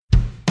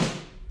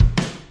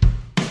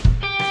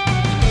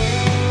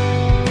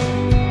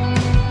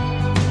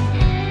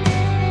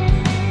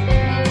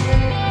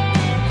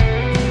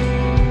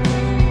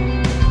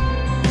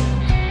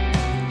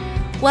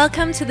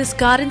Welcome to this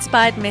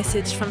God-inspired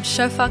message from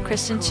Shofar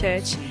Christian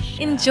Church.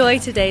 Enjoy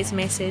today's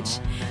message.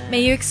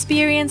 May you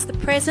experience the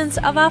presence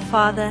of our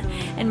Father,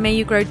 and may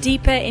you grow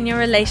deeper in your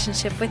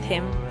relationship with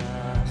Him.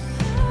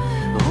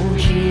 Oh,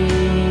 Jesus,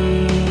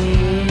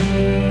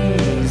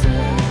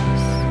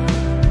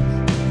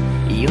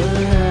 your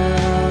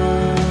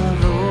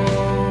love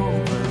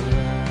over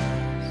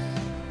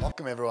us.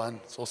 Welcome everyone.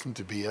 It's awesome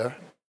to be here.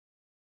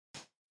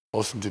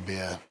 Awesome to be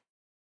here.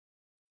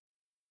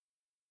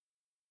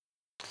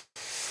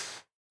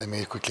 Let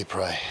me quickly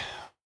pray.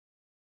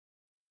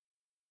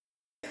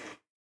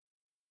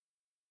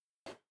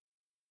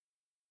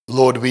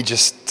 Lord, we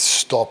just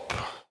stop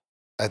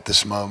at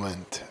this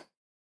moment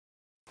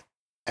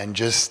and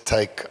just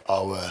take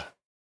our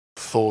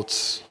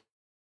thoughts,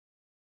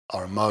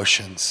 our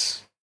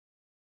emotions,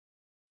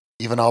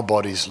 even our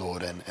bodies,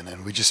 Lord,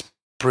 and we just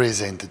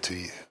present it to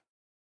you.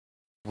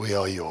 We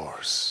are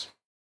yours.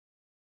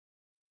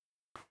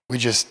 We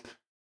just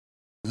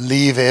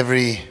leave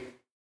everything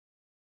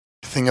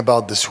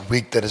about this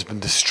week that has been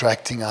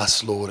distracting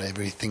us, Lord,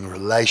 everything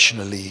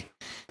relationally,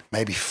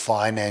 maybe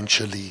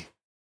financially,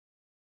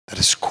 that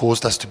has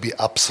caused us to be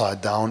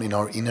upside down in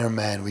our inner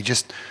man. We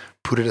just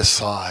put it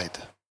aside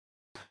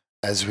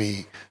as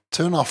we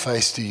turn our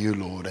face to you,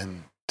 Lord,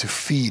 and to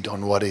feed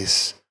on what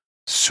is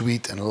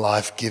sweet and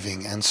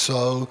life-giving. And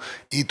so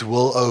it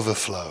will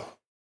overflow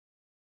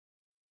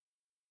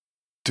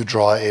to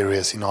dry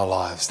areas in our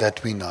lives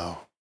that we know.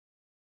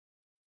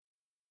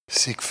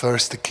 Seek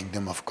first the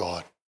kingdom of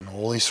God and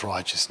all His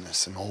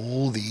righteousness, and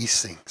all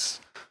these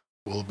things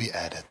will be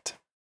added.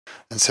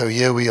 And so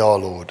here we are,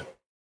 Lord,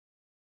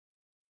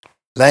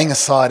 laying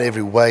aside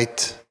every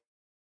weight,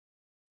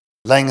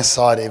 laying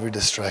aside every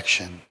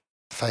distraction,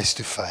 face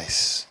to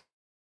face.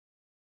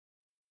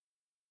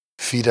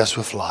 Feed us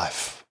with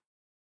life.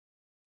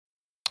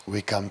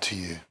 We come to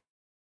you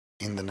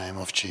in the name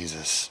of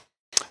Jesus.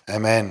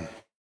 Amen.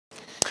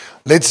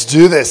 Let's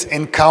do this.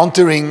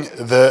 Encountering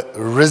the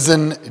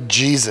risen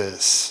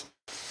Jesus.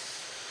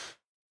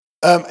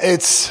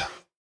 It's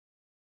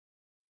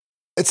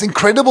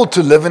incredible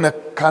to live in a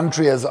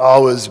country as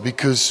ours,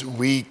 because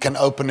we can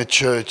open a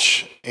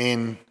church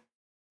in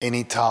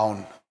any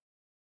town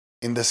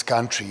in this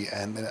country,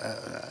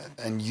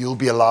 and you'll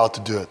be allowed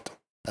to do it.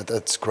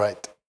 That's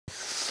great.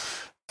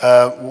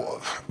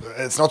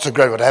 It's not so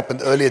great. What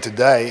happened earlier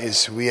today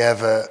is we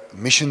have a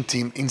mission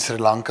team in Sri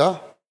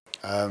Lanka,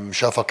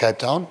 Shofar Cape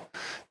Town,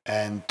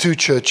 and 2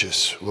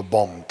 churches were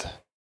bombed,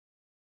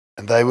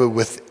 and they were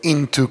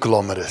within 2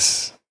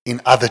 kilometers in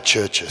other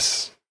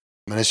churches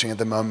ministering at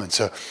the moment.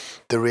 So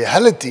the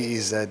reality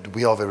is that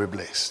we are very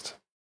blessed.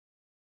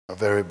 We're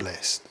very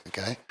blessed,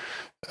 okay?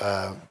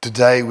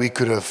 Today we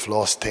could have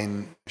lost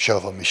 10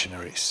 Shofar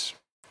missionaries.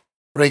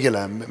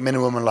 Regular men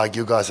and women like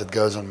you guys that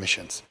goes on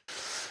missions.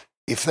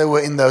 If they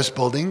were in those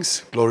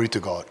buildings, glory to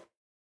God.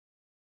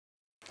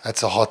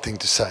 That's a hard thing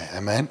to say,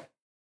 amen?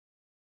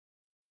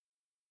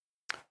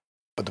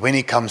 But when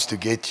He comes to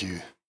get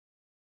you,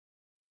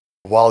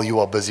 while you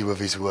are busy with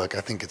His work,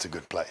 I think it's a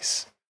good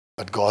place.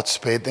 But God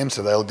spared them,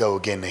 so they'll go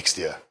again next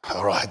year.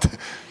 All right.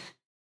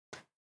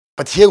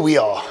 But here we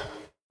are.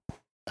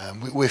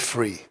 We're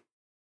free.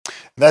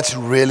 That's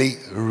really,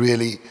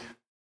 really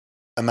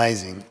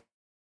amazing,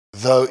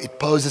 though it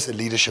poses a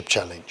leadership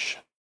challenge.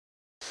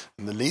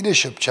 And the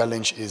leadership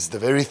challenge is the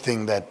very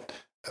thing that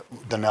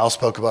Donnell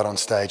spoke about on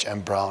stage,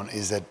 and Brown,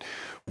 is that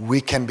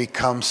we can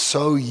become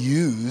so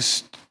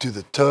used to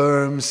the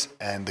terms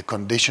and the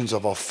conditions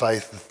of our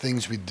faith, the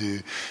things we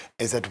do,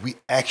 is that we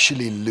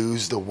actually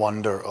lose the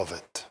wonder of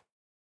it.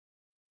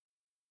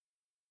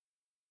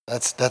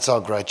 That's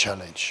our great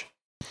challenge.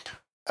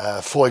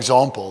 For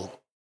example,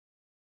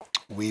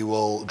 we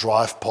will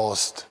drive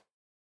past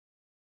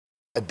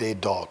a dead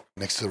dog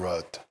next to the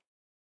road.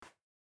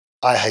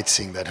 I hate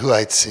seeing that. Who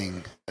hates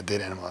seeing a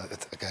dead animal?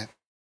 Okay.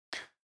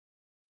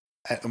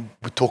 And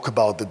we talk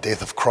about the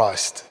death of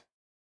Christ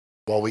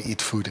while we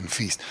eat food and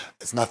feast.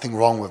 There's nothing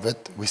wrong with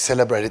it. We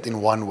celebrate it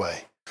in one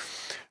way.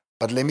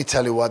 But let me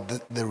tell you what,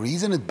 the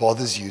reason it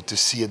bothers you to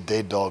see a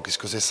dead dog is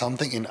because there's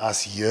something in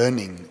us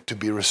yearning to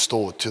be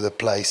restored to the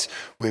place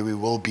where we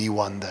will be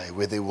one day,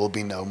 where there will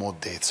be no more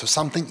death. So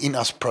something in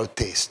us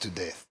protests to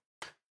death.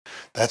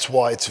 That's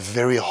why it's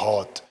very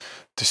hard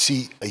to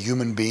see a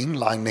human being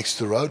lying next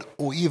to the road,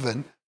 or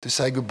even to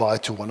say goodbye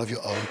to one of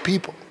your own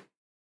people.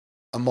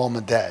 A mom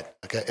and dad,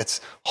 okay?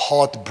 It's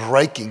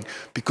heartbreaking,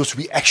 because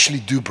we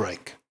actually do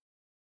break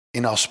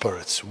in our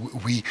spirits.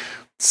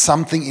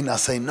 Something in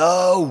us say,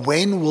 no,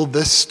 when will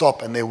this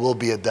stop? And there will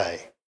be a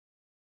day.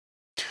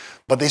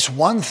 But there's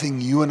one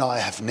thing you and I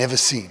have never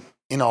seen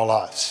in our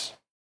lives.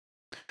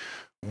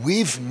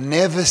 We've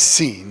never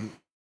seen,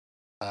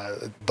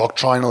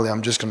 doctrinally,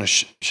 I'm just going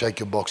to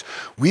shake your box.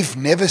 We've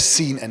never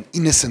seen an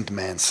innocent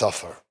man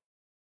suffer.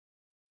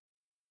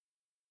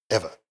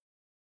 Ever.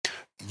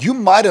 You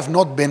might have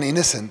not been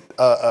innocent,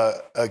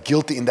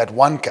 guilty in that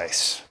one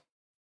case,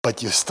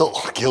 but you're still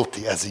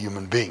guilty as a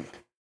human being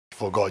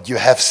for God. You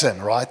have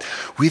sin, right?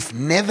 We've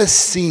never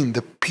seen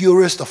the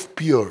purest of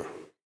pure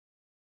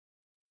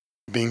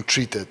being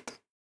treated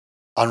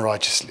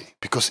unrighteously.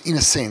 Because in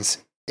a sense,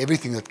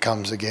 everything that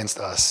comes against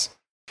us,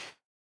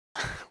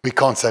 we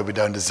can't say we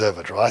don't deserve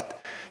it, right?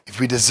 If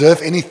we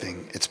deserve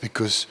anything, it's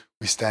because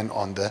we stand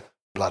on the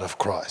blood of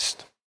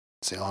Christ.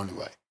 It's the only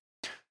way.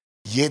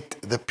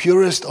 Yet the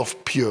purest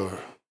of pure,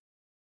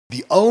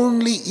 the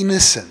only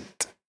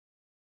innocent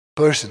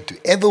person to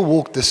ever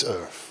walk this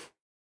earth,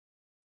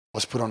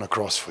 was put on a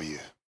cross for you.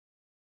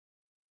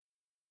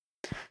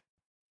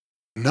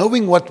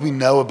 Knowing what we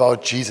know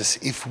about Jesus,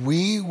 if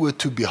we were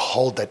to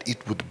behold that,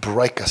 it would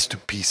break us to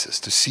pieces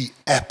to see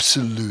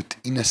absolute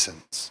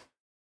innocence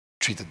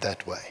treated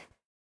that way.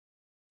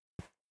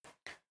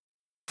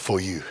 For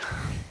you.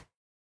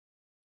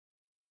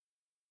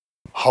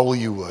 How will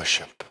you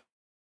worship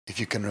if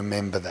you can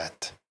remember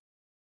that?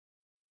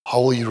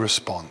 How will you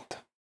respond?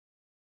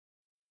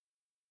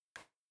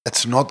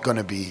 It's not going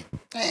to be,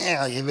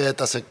 jy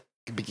weet, as ek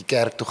 'n bietjie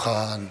kerk toe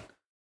gaan,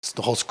 it's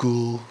nogal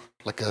cool,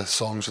 like a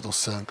songs that we'll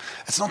sing.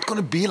 It's not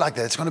going to be like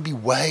that. It's going to be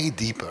way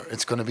deeper.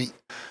 It's going to be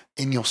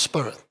in your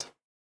spirit.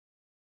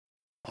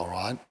 All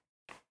right?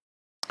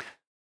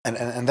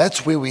 And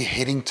that's where we're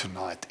heading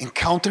tonight.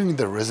 Encountering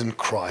the risen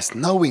Christ,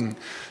 knowing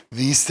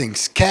these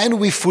things. Can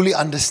we fully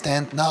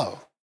understand? No.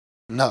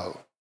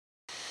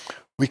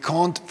 We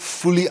can't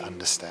fully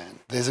understand.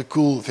 There's a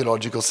cool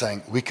theological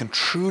saying, we can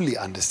truly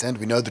understand.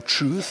 We know the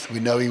truth. We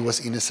know he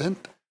was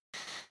innocent.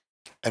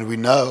 And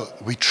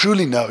we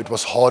truly know it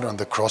was hard on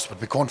the cross, but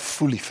we can't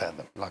fully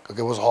fathom. Like,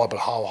 okay, it was hard, but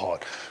how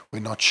hard? We're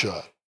not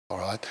sure. All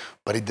right?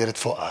 But he did it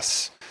for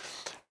us.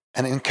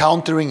 And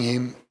encountering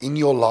him in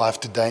your life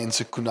today in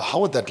Secunda, how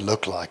would that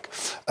look like?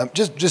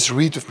 Just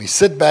read with me.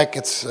 Sit back.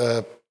 It's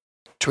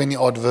 20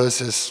 odd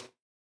verses.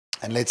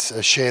 And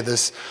let's share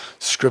this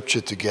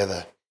scripture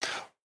together.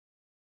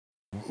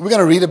 We're going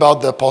to read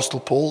about the Apostle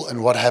Paul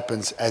and what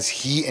happens as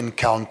he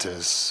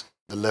encounters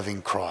the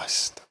living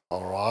Christ.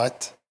 All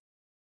right?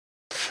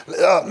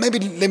 Maybe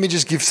let me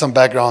just give some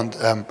background.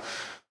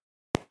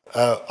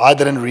 I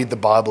didn't read the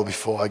Bible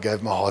before I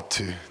gave my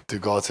heart to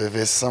God. So if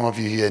there's some of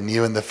you here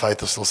new in the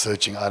faith or still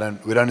searching,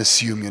 we don't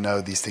assume you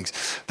know these things.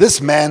 This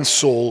man,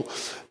 Saul,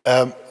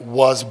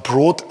 was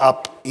brought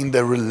up in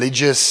the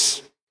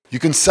religious, you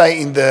can say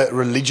in the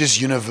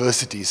religious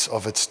universities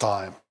of its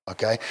time.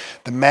 Okay,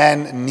 the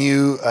man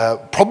knew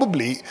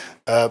probably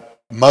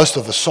most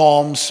of the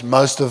Psalms,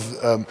 most of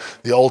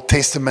the Old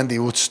Testament. He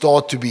would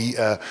start to be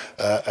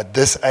at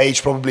this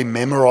age probably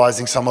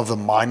memorizing some of the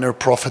minor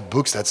prophet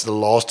books. That's the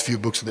last few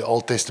books of the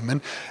Old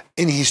Testament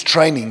in his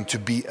training to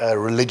be a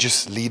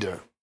religious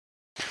leader.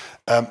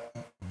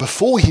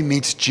 Before he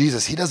meets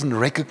Jesus, he doesn't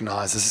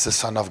recognize this is the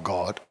Son of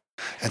God.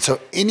 And so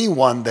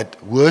anyone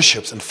that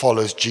worships and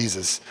follows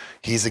Jesus,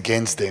 he's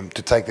against them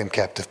to take them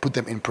captive, put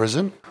them in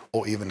prison,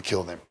 or even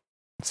kill them.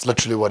 It's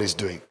literally what he's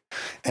doing.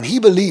 And he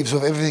believes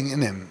with everything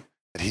in him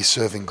that he's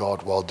serving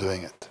God while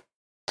doing it.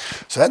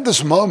 So at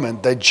this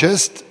moment, they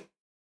just,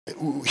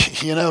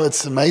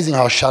 it's amazing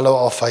how shallow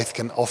our faith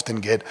can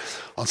often get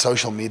on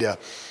social media.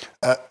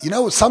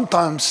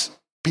 Sometimes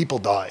people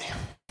die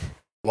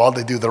while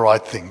they do the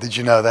right thing. Did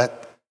you know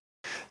that?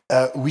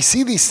 We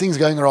see these things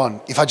going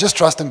around. If I just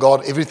trust in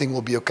God, everything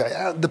will be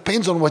okay.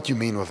 Depends on what you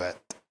mean with that.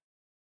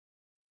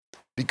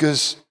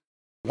 Because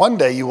one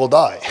day you will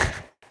die.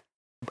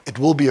 It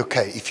will be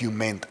okay if you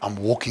meant I'm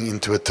walking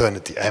into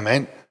eternity.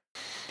 Amen.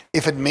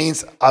 If it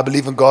means I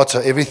believe in God, so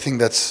everything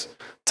that's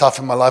tough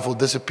in my life will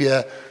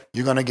disappear,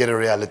 you're going to get a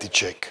reality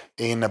check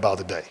in about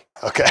a day.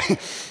 Okay?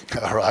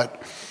 All right.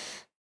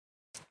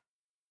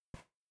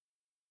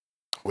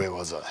 Where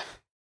was I?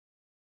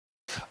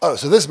 Oh,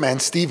 so this man,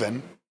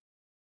 Stephen,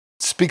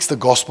 speaks the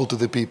gospel to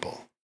the people.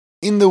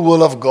 In the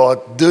will of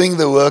God, doing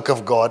the work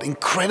of God.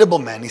 Incredible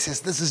man. He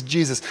says, this is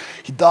Jesus.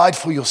 He died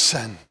for your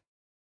sin.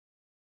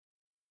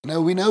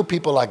 We know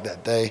people like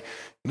that. They're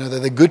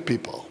the good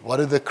people. What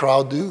did the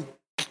crowd do?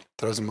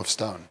 Throws him with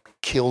stone.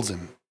 Kills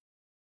him.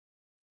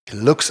 He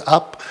looks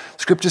up.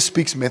 Scripture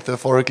speaks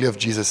metaphorically of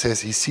Jesus.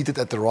 Says he's seated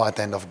at the right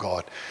hand of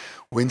God.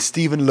 When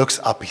Stephen looks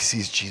up, he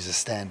sees Jesus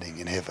standing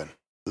in heaven,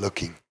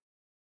 looking.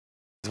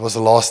 It was the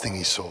last thing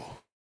he saw.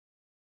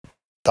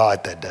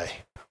 Died that day.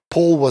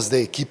 Paul was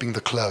there keeping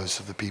the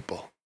clothes of the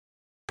people.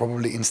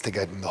 Probably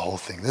instigating the whole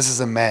thing. This is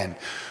a man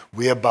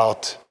we're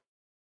about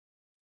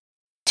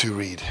to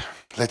read.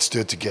 Let's do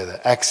it together.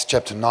 Acts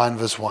chapter 9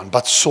 verse 1.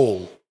 But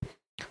Saul,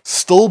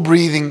 still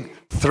breathing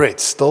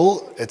threats,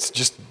 it's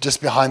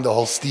just behind the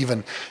whole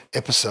Stephen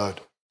episode,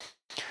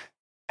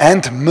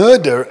 and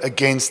murder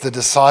against the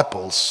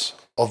disciples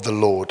of the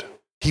Lord.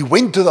 He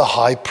went to the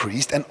high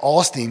priest and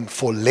asked him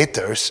for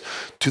letters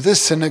to the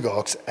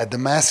synagogues at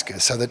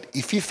Damascus, so that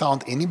if he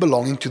found any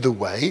belonging to the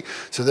way,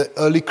 so the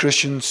early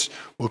Christians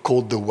were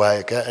called the way.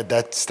 Okay? At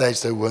that stage,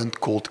 they weren't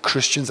called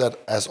Christians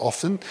as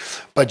often.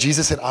 But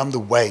Jesus said, I'm the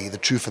way, the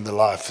truth, and the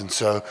life. And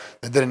so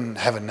they didn't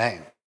have a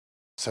name.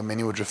 So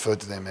many would refer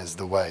to them as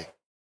the way.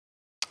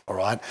 All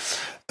right.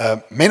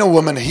 Men or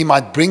women, he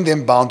might bring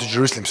them bound to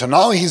Jerusalem. So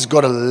now he's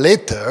got a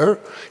letter,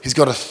 he's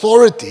got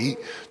authority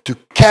to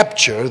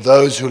capture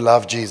those who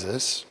love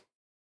Jesus,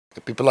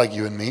 people like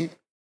you and me,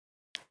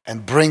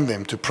 and bring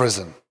them to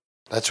prison.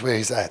 That's where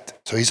he's at.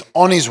 So he's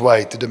on his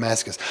way to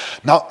Damascus.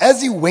 Now,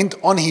 as he went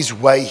on his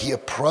way, he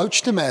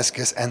approached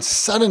Damascus, and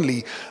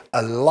suddenly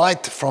a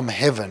light from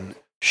heaven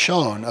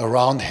shone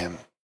around him.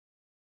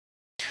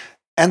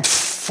 And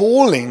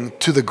falling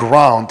to the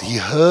ground, he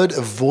heard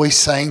a voice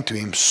saying to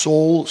him,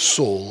 Saul,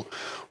 Saul,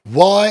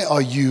 why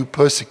are you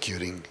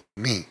persecuting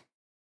me?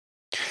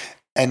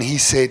 And he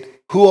said,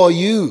 who are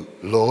you,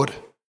 Lord?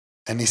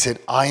 And he said,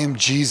 I am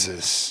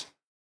Jesus,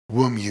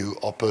 whom you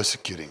are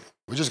persecuting.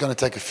 We're just going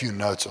to take a few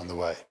notes on the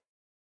way.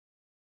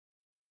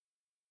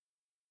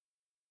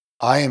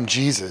 I am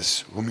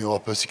Jesus, whom you are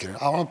persecuting.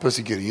 I won't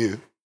persecute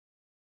you.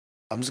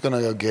 I'm just going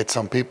to go get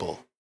some people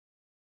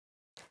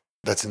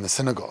that's in the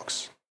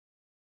synagogues.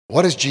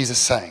 What is Jesus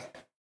saying?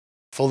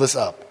 Fill this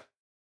up.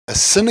 A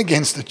sin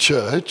against the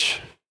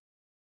church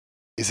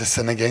is a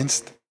sin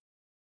against.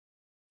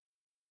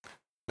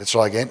 Let's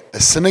try again. A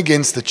sin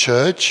against the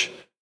church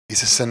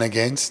is a sin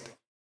against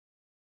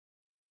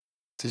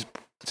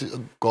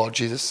God,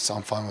 Jesus. So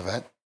I'm fine with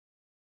that.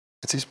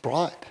 It's his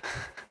bride.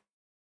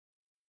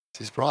 It's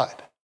his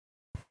bride.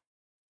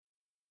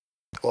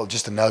 Well,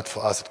 just a note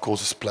for us, it calls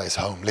this place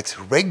home. Let's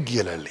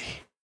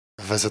regularly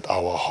visit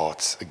our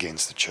hearts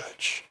against the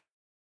church.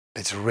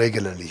 Let's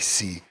regularly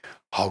see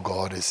how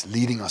God is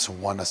leading us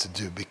and want us to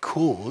do,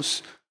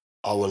 because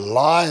our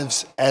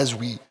lives as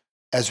we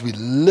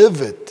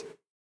live it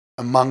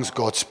amongst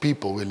God's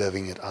people, we're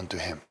living it unto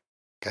him.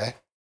 Okay?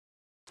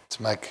 Let's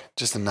make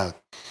just a note.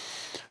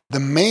 The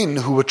men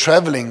who were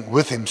traveling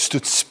with him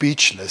stood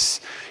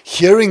speechless,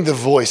 hearing the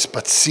voice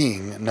but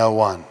seeing no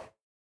one.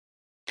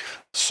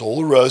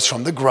 Saul rose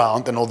from the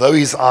ground, and although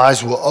his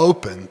eyes were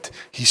opened,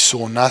 he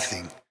saw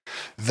nothing.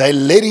 They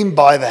led him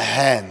by the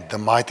hand, the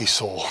mighty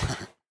Saul,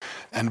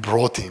 and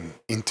brought him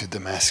into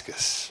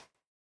Damascus.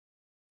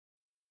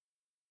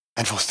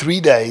 And for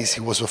 3 days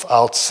he was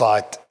without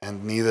sight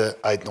and neither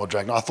ate nor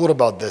drank. Now, I thought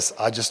about this.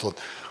 I just thought,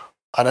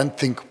 I don't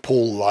think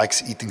Paul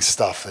likes eating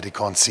stuff that he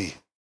can't see.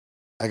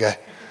 Okay?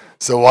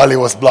 So while he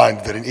was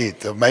blind, he didn't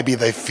eat. Or maybe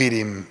they feed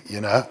him,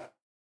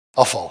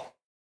 offal.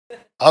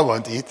 I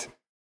won't eat.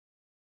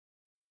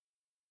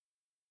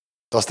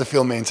 Daar's te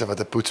veel mense wat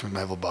 'n poets met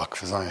my wil bak,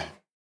 verstaan jy?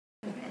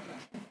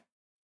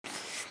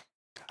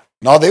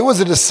 Now there was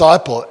a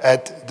disciple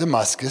at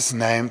Damascus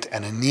named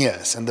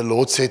Ananias, and the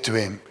Lord said to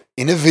him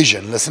in a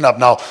vision, listen up,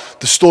 now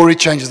the story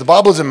changes. The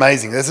Bible is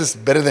amazing. This is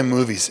better than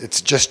movies.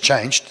 It's just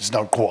changed. It's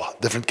now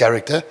different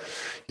character.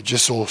 You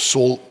just saw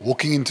Saul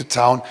walking into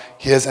town.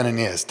 Here's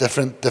Ananias,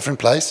 different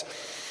place,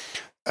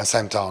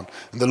 same town.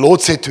 And the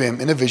Lord said to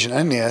him in a vision,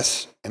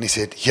 Ananias, and he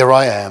said, here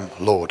I am,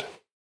 Lord.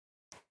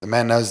 The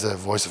man knows the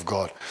voice of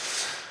God.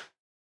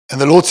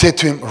 And the Lord said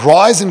to him,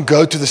 rise and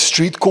go to the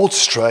street called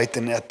Straight,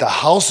 and at the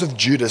house of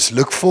Judas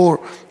look for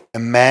a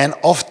man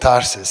of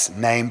Tarsus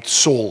named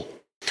Saul.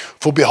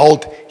 For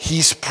behold,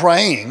 he's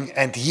praying,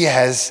 and he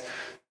has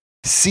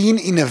seen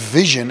in a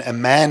vision a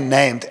man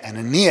named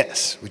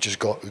Ananias, which is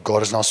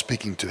God is now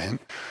speaking to him,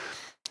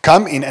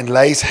 come in and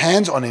lay his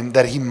hands on him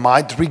that he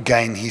might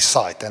regain his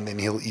sight, and then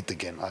he'll eat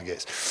again, I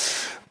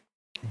guess.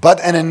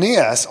 But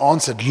Ananias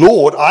answered,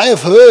 Lord, I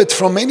have heard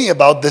from many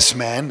about this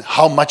man,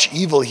 how much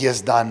evil he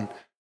has done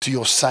to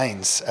your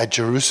saints at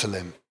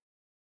Jerusalem.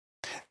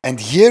 And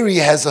here he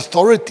has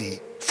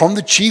authority from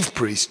the chief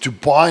priest to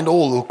bind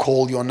all who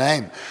call your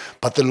name.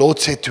 But the Lord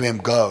said to him,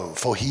 go,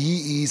 for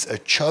he is a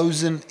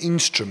chosen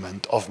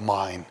instrument of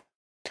mine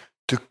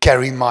to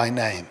carry my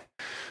name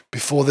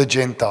before the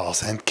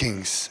Gentiles and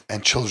kings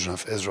and children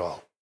of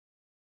Israel.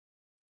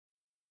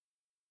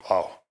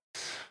 Wow.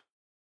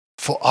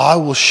 For I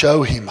will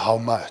show him how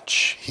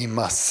much he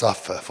must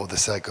suffer for the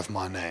sake of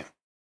my name.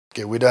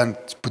 Okay, we don't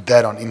put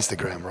that on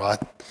Instagram, right?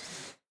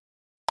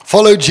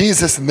 Follow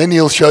Jesus and then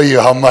he'll show you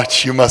how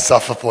much you must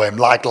suffer for him.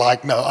 Like,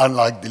 no,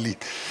 unlike,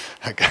 delete.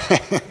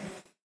 Okay.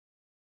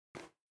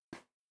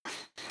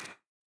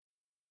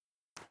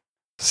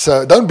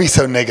 So don't be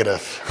so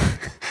negative,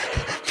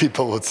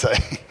 people would say.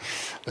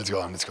 Let's go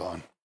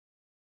on.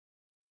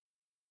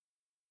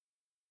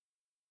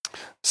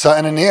 So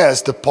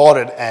Ananias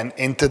departed and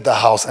entered the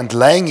house, and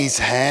laying his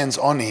hands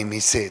on him,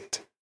 he said,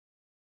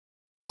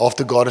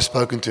 after God has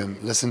spoken to him,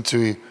 listen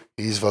to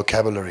his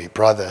vocabulary,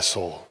 brother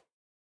Saul.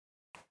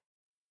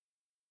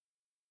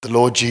 The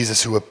Lord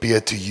Jesus, who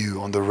appeared to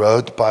you on the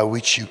road by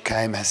which you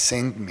came, has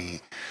sent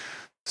me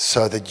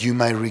so that you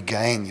may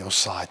regain your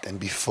sight and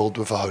be filled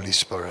with the Holy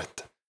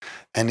Spirit.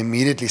 And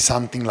immediately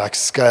something like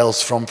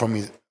scales fall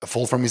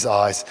from his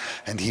eyes,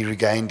 and he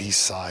regained his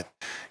sight.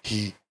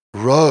 He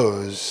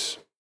rose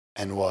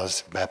and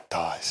was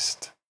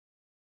baptized.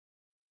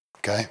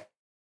 Okay?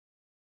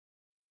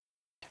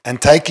 And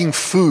taking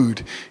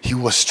food, he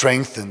was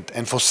strengthened.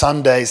 And for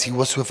some days he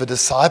was with the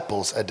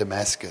disciples at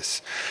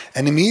Damascus.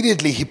 And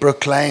immediately he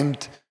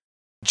proclaimed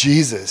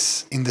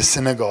Jesus in the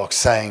synagogue,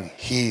 saying,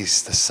 he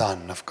is the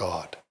Son of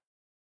God.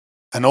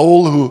 And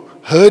all who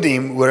heard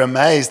him were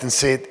amazed and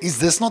said, is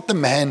this not the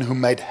man who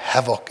made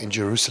havoc in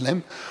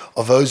Jerusalem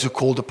of those who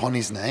called upon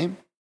his name?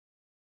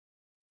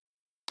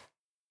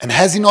 And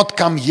has he not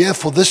come here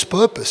for this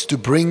purpose, to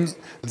bring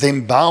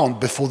them bound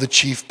before the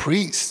chief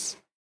priests?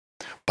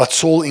 But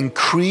Saul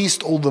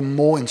increased all the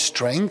more in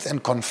strength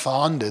and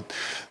confounded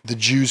the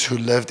Jews who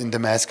lived in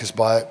Damascus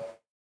by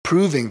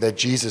proving that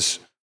Jesus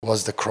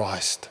was the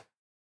Christ.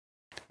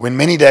 When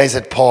many days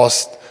had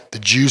passed, the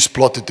Jews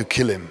plotted to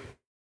kill him.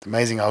 It's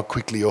amazing how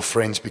quickly your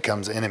friends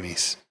become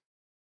enemies.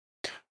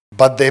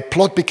 But their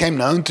plot became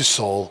known to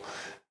Saul.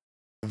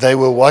 They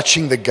were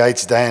watching the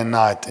gates day and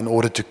night in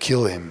order to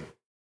kill him.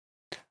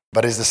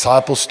 But his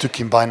disciples took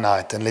him by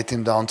night and let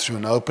him down through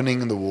an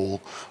opening in the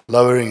wall,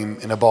 lowering him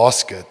in a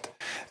basket.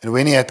 And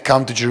when he had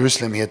come to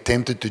Jerusalem, he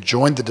attempted to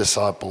join the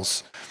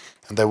disciples,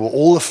 and they were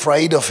all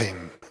afraid of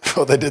him,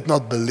 for they did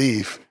not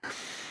believe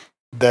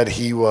that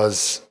he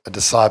was a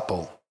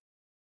disciple.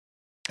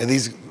 And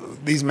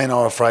these men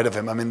are afraid of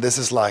him. I mean, this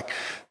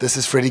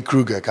is Freddy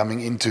Krueger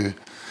coming into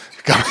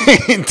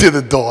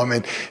the door. I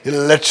mean, he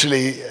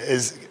literally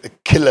is a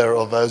killer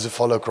of those who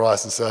follow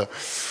Christ. And so,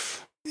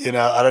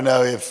 I don't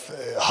know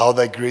how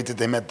they greeted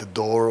him at the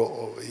door,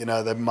 or,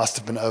 they must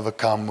have been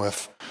overcome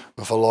with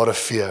a lot of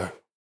fear.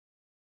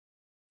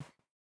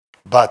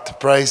 But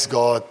praise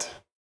God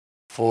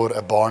for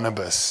a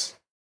Barnabas.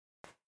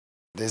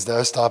 There's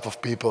those type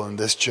of people in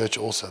this church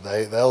also.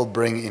 They'll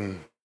bring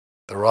in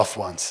the rough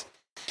ones.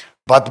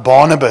 But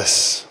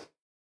Barnabas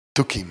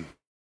took him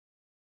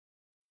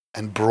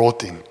and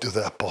brought him to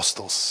the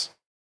apostles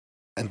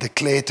and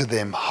declared to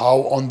them how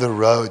on the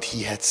road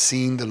he had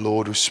seen the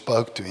Lord who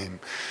spoke to him,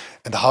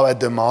 and how at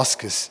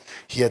Damascus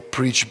he had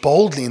preached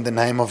boldly in the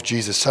name of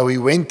Jesus. So he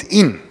went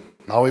in.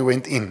 Now he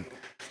went in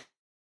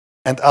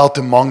and out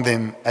among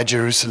them at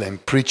Jerusalem,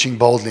 preaching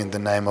boldly in the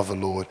name of the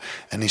Lord.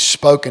 And he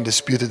spoke and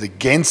disputed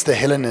against the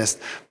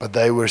Hellenists, but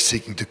they were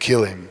seeking to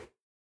kill him.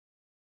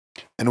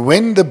 And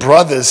when the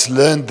brothers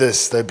learned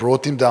this, they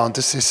brought him down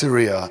to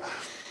Caesarea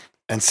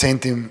and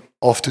sent him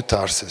off to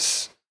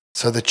Tarsus.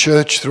 So the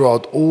church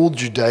throughout all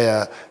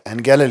Judea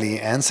and Galilee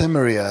and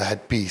Samaria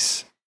had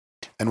peace,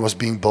 and was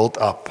being built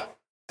up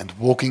and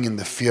walking in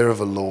the fear of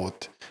the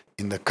Lord,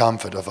 in the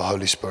comfort of the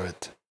Holy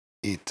Spirit.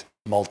 It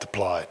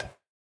multiplied.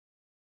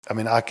 I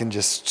mean, I can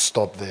just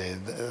stop there.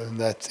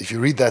 If you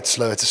read that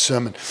slow, it's a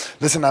sermon.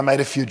 Listen, I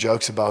made a few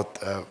jokes about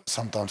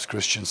sometimes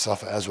Christians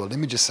suffer as well. Let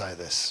me just say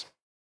this.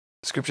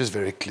 The scripture is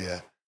very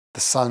clear.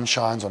 The sun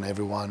shines on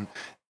everyone,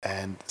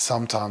 and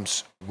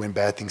sometimes when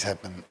bad things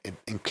happen, it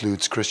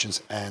includes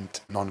Christians and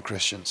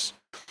non-Christians.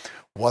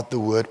 What the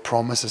word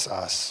promises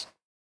us,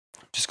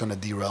 I'm just going to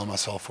derail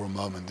myself for a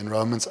moment. In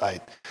Romans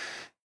 8,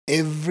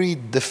 every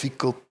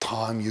difficult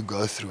time you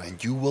go through,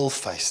 and you will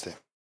face them,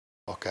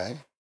 okay?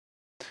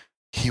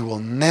 He will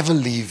never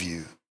leave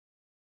you,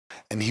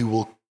 and he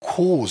will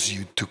cause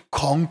you to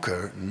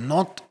conquer,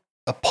 not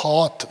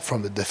apart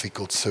from the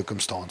difficult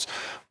circumstance,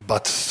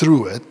 but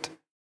through it.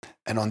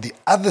 And on the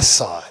other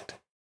side,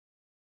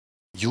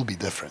 you'll be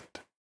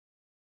different.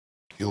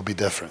 You'll be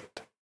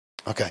different.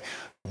 Okay,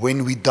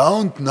 when we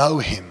don't know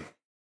him,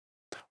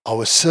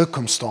 our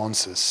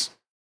circumstances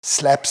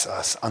slaps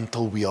us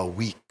until we are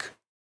weak.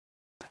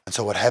 And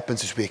so what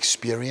happens is we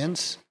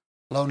experience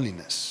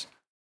loneliness,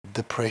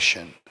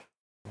 depression.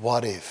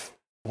 What if?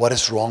 What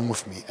is wrong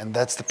with me? And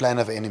that's the plan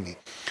of the enemy.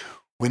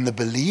 When the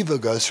believer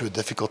goes through a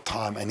difficult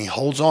time and he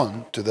holds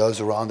on to those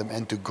around him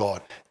and to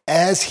God,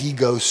 as he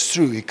goes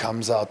through, he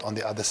comes out on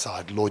the other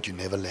side. Lord, you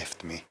never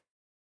left me.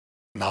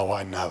 Now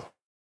I know.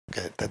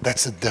 Okay,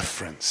 that's the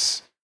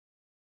difference.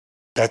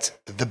 That's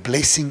the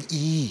blessing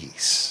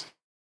is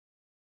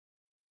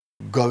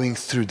going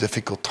through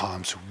difficult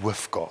times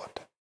with God.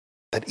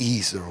 That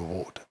is the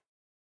reward.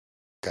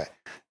 Okay,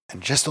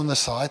 and just on the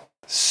side,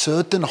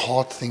 certain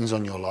hard things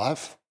on your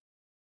life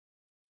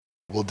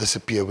will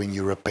disappear when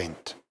you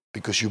repent,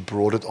 because you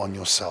brought it on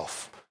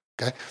yourself.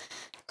 Okay?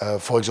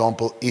 For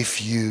example,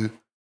 if you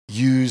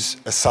use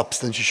a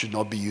substance you should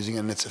not be using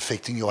and it's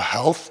affecting your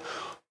health,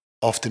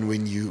 often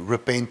when you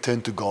repent,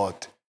 turn to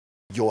God,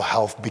 your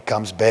health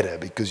becomes better,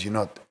 because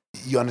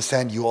you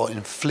understand you are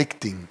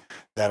inflicting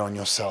that on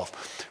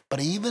yourself. But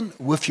even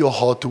with your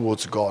heart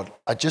towards God,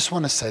 I just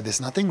want to say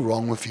there's nothing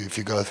wrong with you if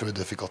you go through a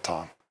difficult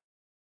time.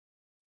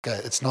 Okay,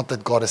 it's not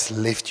that God has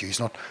left you. He's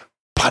not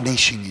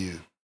punishing you.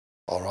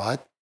 All right?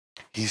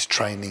 He's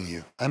training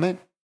you. Amen?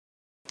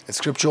 And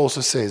scripture also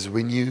says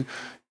when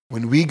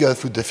we go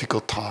through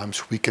difficult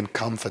times, we can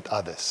comfort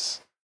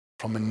others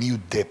from a new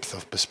depth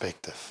of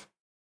perspective.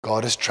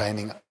 God is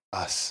training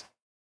us.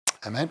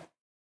 Amen?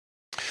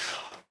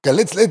 Okay,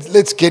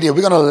 let's get here.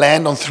 We're going to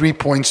land on 3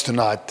 points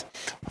tonight.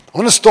 I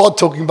want to start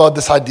talking about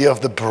this idea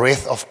of the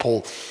breath of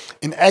Paul.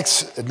 In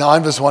Acts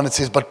 9 verse 1 it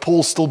says, but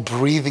Paul's still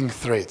breathing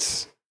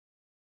threats.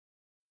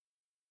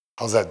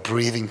 How's that?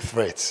 Breathing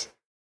threats.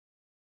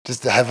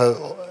 Just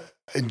to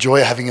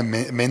enjoy having a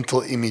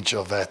mental image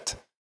of that.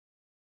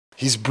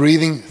 He's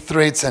breathing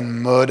threats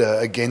and murder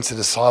against the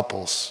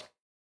disciples.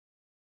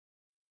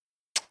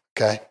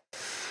 Okay.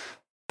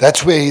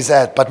 That's where he's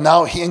at. But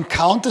now he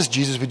encounters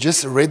Jesus. We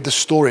just read the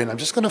story, and I'm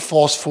just going to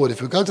fast forward.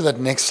 If we go to that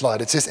next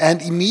slide, it says,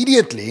 and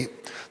immediately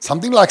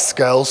something like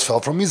scales fell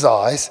from his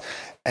eyes,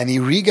 and he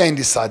regained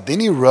his sight. Then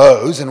he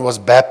rose and was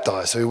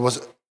baptized. So he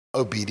was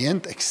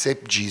obedient,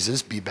 accept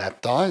Jesus, be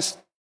baptized,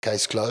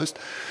 case closed.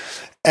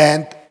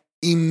 And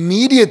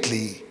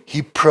Immediately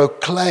he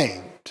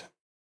proclaimed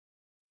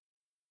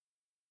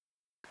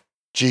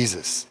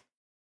Jesus.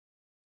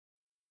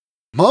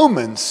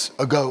 Moments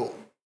ago,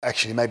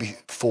 actually maybe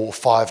 4 or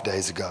 5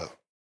 days ago,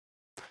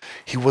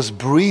 he was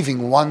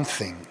breathing one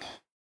thing.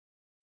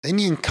 Then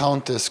he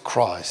encounters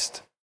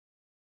Christ,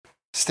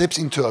 steps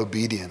into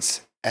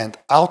obedience, and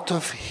out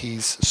of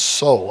his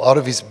soul, out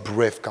of his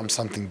breath comes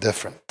something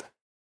different.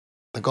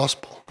 The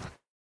gospel.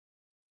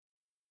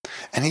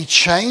 And he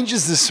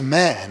changes this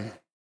man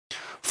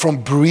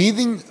from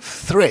breathing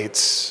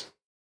threats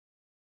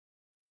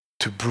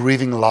to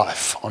breathing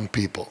life on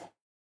people.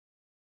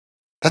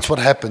 That's what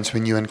happens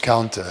when you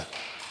encounter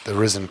the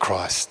risen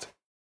Christ.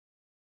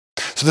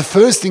 So the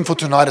first thing for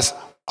tonight is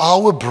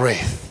our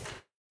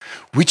breath,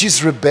 which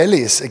is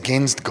rebellious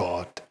against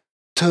God,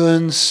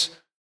 turns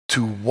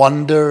to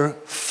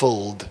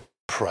wonder-filled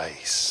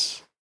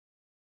praise.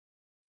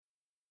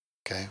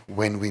 Okay,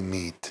 when we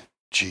meet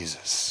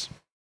Jesus.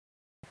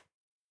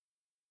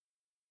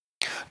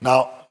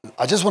 Now,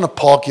 I just want to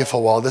park here for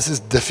a while. This is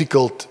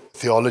difficult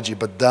theology,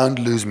 but don't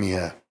lose me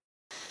here.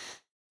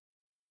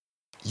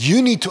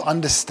 You need to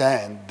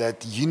understand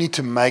that you need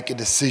to make a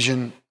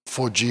decision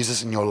for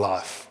Jesus in your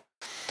life.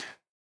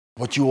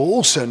 What you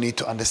also need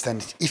to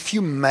understand is if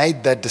you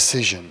made that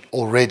decision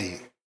already,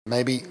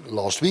 maybe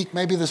last week,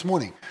 maybe this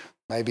morning,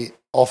 maybe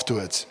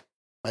afterwards,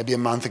 maybe a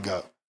month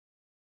ago,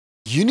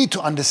 you need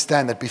to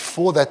understand that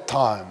before that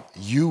time,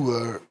 you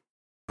were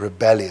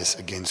rebellious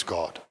against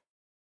God.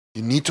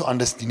 You need to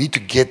understand, you need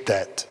to get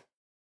that.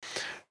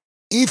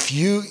 If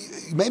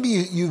maybe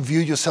you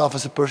view yourself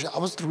as a person, I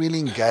wasn't really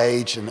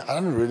engaged and I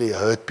didn't really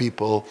hurt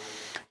people.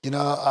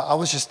 I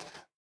was just,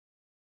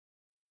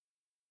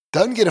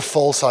 don't get a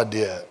false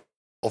idea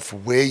of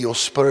where your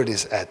spirit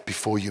is at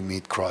before you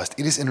meet Christ.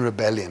 It is in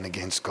rebellion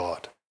against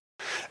God.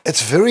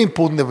 It's very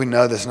important that we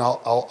know this, and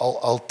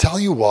I'll tell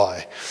you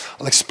why.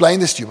 I'll explain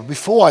this to you, but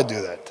before I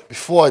do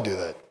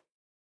that,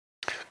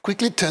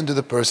 quickly turn to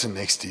the person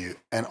next to you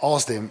and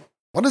ask them,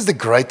 what is the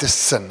greatest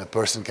sin a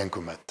person can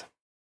commit?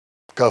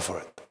 Go for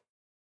it.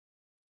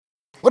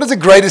 What is the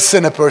greatest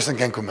sin a person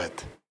can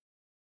commit?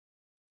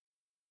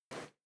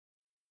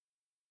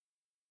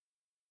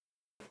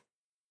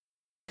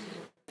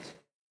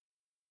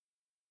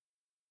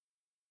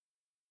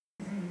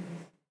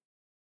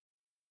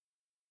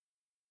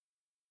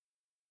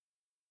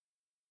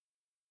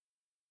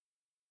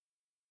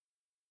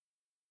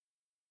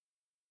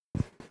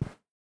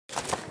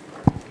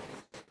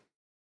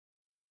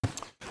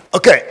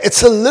 Okay,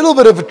 it's a little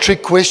bit of a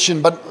trick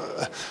question, but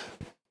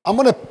I'm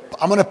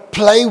gonna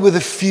play with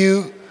a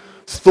few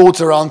thoughts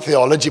around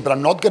theology, but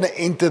I'm not going to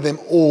enter them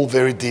all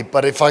very deep.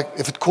 But if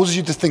it causes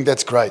you to think,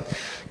 that's great.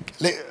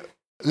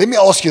 Let me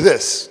ask you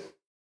this: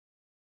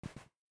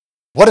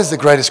 what is the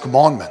greatest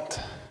commandment?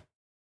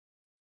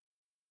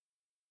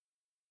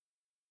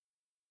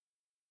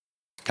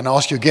 Can I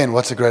ask you again?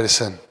 What's the greatest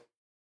sin?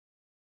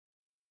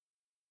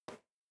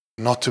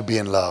 Not to be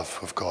in love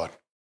with God.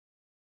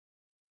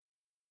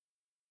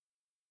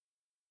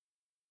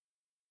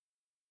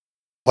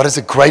 What is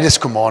the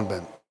greatest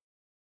commandment?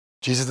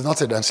 Jesus did not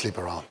say don't sleep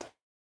around.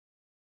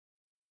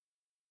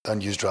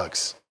 Don't use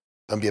drugs.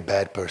 Don't be a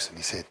bad person.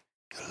 He said,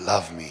 you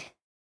love me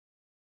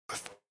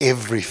with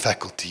every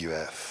faculty you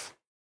have.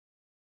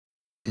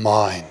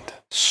 Mind,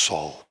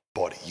 soul,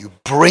 body. You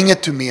bring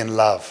it to me in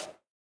love.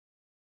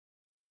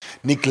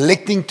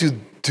 Neglecting to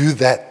do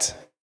that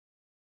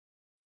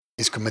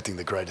is committing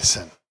the greatest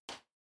sin.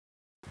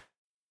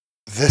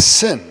 The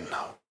sin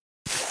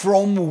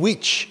from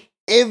which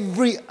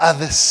every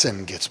other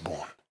sin gets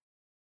born.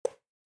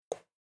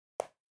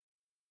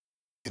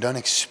 You don't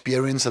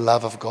experience the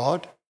love of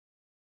God,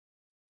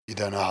 you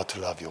don't know how to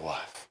love your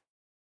wife.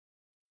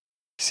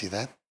 You see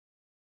that?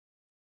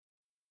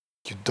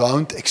 You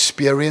don't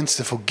experience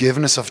the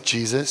forgiveness of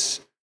Jesus,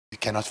 you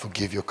cannot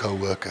forgive your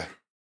co-worker.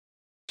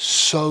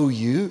 So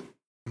you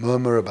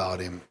murmur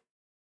about him,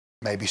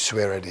 maybe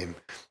swear at him.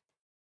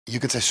 You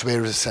could say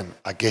swear is a sin.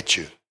 I get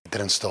you. It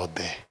didn't start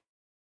there.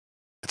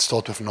 It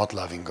started with not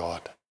loving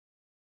God.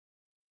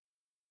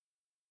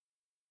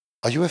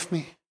 Are you with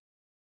me?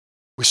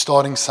 We're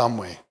starting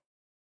somewhere.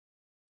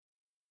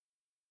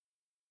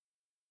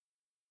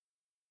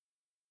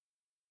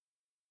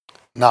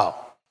 Now,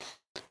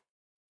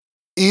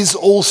 is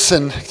all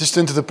sin, just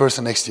turn to the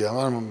person next to you.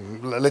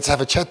 Let's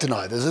have a chat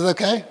tonight. Is it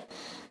okay?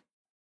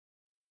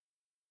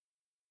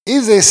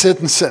 Is there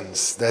certain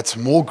sins that's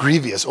more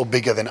grievous or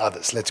bigger than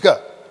others? Let's go.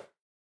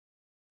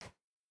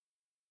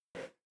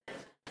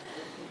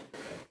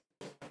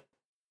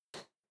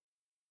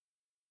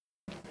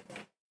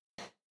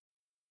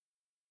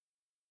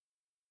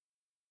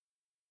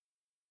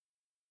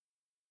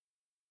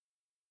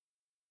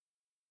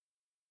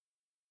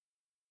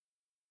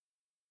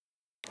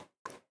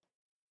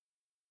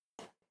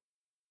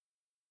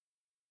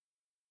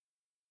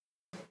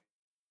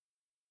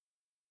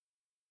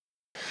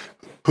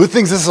 Who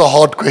thinks this is a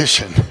hard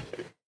question?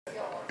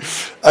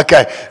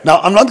 Okay, now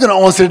I'm not going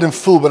to answer it in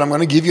full, but I'm going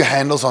to give you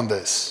handles on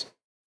this.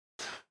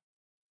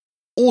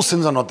 All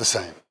sins are not the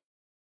same.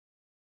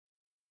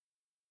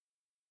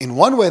 In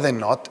one way they're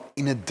not,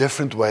 in a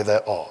different way they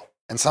are.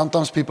 And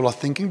sometimes people are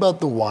thinking about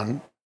the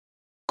one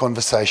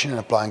conversation and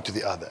applying to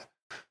the other.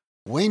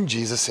 When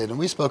Jesus said, and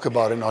we spoke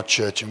about it in our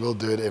church, and we'll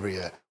do it every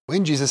year,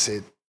 when Jesus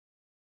said,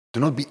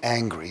 do not be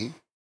angry,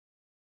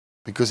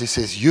 because he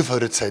says, you've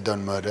heard it say,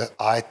 don't murder,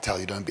 I tell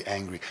you, don't be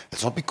angry.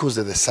 It's not because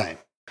they're the same.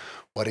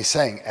 What he's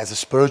saying, as a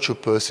spiritual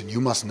person, you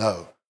must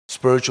know,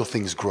 spiritual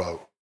things grow.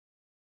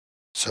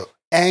 So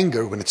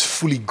anger, when it's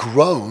fully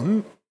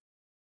grown,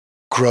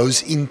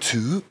 grows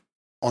into,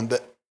 on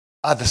the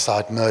other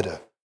side, murder.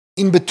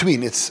 In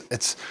between, it's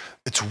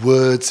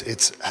words,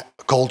 it's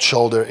cold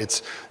shoulder,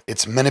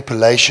 it's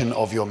manipulation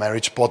of your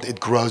marriage partner. It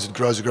grows,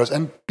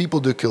 and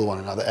people do kill one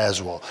another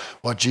as well.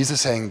 What Jesus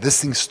is saying,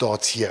 this thing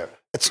starts here.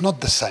 It's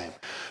not the same.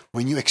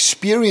 When you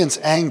experience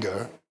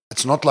anger,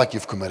 it's not like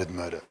you've committed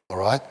murder, all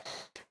right?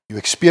 You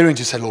experience,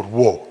 you say, Lord,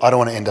 whoa, I don't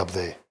want to end up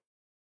there.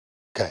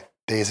 Okay,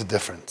 there's a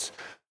difference.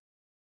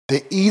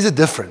 There is a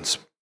difference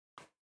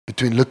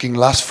between looking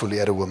lustfully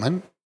at a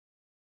woman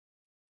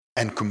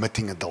and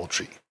committing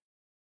adultery.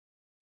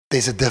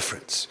 There's a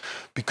difference.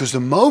 Because the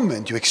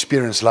moment you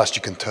experience lust,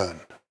 you can turn.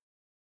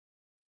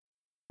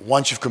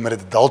 Once you've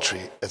committed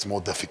adultery, it's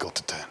more difficult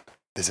to turn.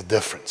 There's a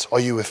difference. Are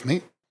you with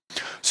me?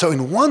 So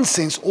in one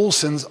sense, all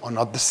sins are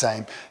not the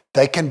same.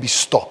 They can be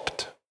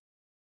stopped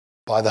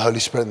by the Holy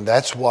Spirit. And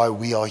that's why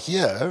we are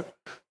here,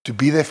 to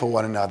be there for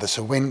one another.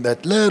 So when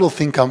that little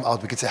thing comes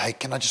out, we can say, hey,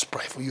 can I just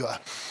pray for you?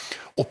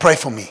 Or pray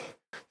for me.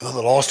 The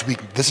last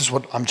week, this is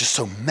what, I'm just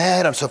so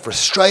mad, I'm so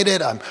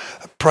frustrated,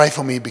 pray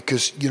for me,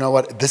 because you know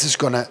what, this is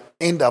going to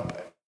end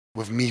up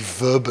with me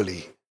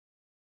verbally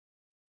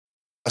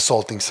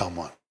assaulting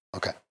someone.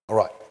 Okay, all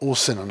right, all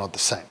sin are not the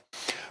same.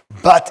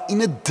 But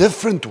in a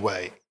different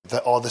way, they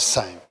are the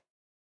same.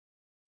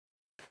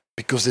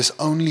 Because there's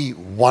only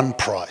one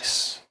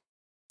price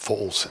for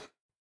all sin.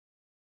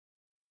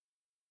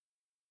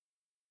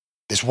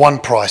 There's one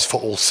price for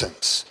all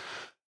sins.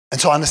 And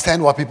so I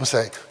understand why people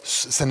say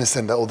sin is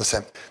sin, they're all the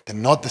same. They're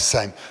not the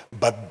same,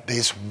 but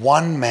there's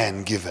one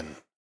man given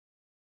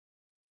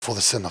for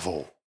the sin of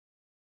all.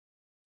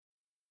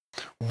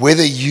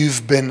 Whether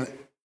you've been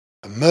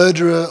a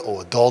murderer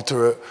or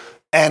adulterer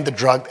and a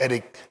drug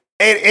addict,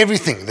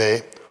 everything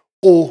there,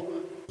 or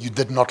you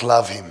did not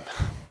love him.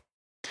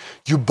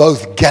 You're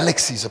both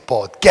galaxies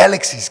apart.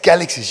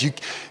 Galaxies.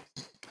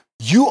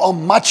 You are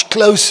much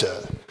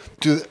closer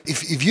to,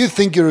 if you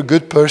think you're a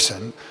good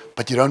person,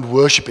 but you don't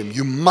worship him,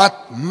 you're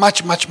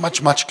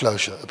much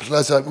closer.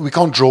 We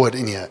can't draw it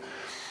in here.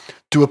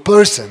 To a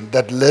person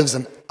that lives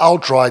an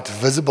outright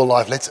visible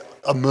life,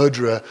 a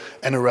murderer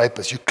and a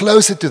rapist. You're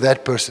closer to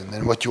that person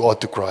than what you are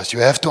to Christ. You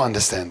have to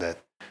understand that.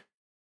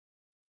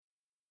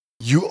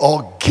 You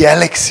are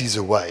galaxies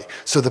away.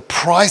 So the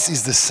price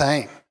is the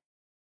same.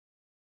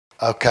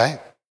 Okay?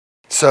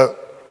 So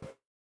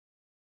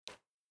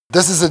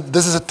this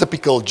is a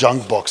typical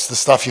junk box, the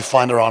stuff you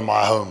find around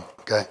my home.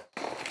 Okay?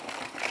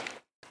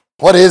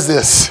 What is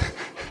this?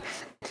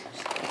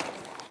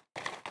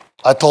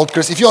 I told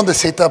Chris, if you're on the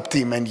setup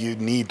team and you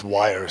need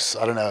wires,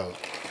 I don't know,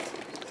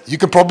 you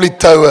can probably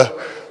tow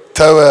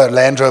a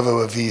Land Rover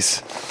with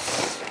these.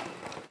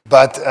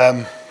 But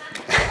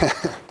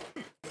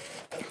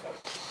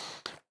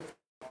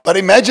but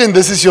imagine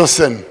this is your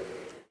sin.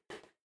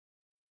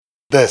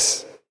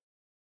 This.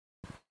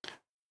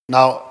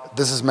 Now,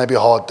 this is maybe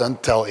hard,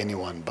 don't tell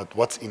anyone, but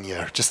what's in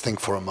here? Just think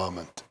for a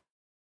moment.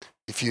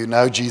 If you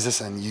know Jesus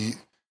and you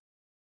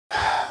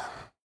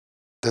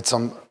did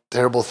some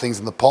terrible things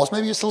in the past,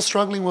 maybe you're still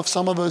struggling with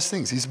some of those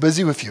things. He's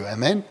busy with you,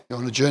 amen? You're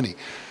on a journey.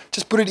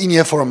 Just put it in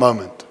here for a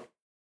moment.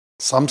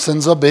 Some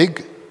sins are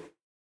big,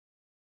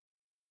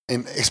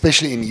 and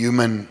especially in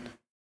human.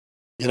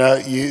 You know,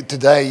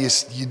 today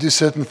you do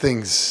certain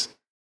things.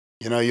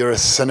 You know, you're a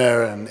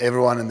sinner and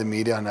everyone in the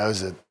media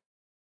knows it.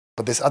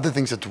 But there's other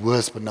things that's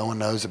worse, but no one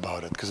knows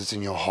about it because it's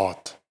in your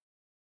heart.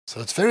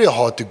 So it's very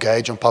hard to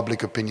gauge on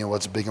public opinion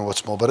what's big and what's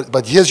small.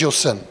 But here's your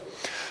sin.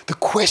 The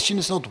question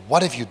is not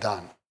what have you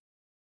done.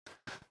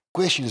 The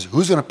question is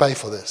who's going to pay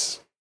for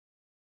this?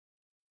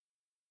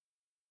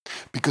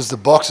 Because the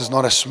box is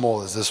not as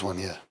small as this one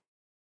here.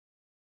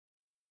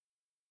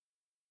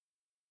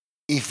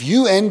 If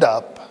you end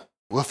up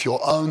with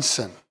your own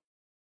sin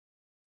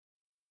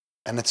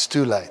and it's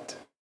too late,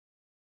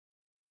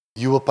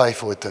 you will pay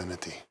for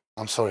eternity.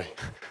 I'm sorry,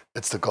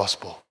 it's the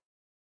gospel.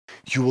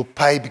 You will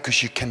pay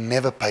because you can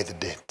never pay the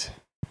debt.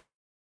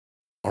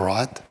 All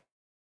right?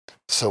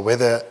 So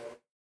whether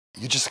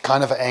you're just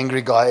kind of an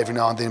angry guy every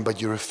now and then,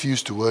 but you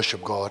refuse to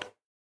worship God,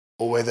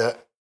 or whether,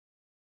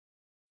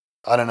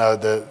 I don't know,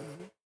 the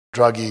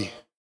druggy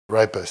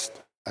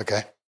rapist,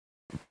 okay?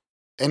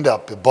 End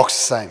up, the box is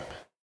the same.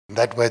 In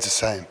that way it's the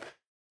same.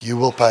 You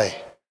will pay.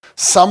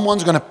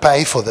 Someone's going to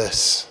pay for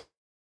this.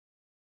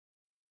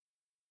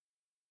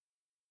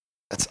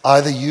 It's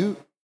either you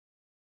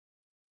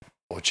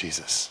or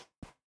Jesus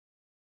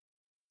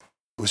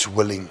who's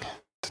willing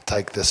to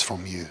take this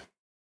from you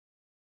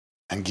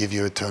and give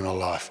you eternal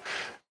life.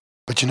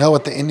 But you know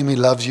what the enemy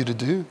loves you to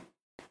do?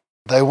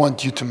 They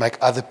want you to make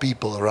other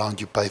people around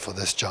you pay for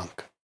this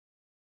junk.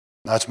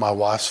 No, it's my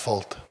wife's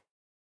fault.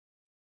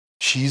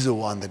 She's the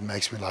one that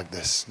makes me like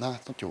this. No,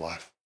 it's not your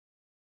wife.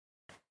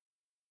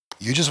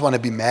 You just want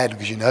to be mad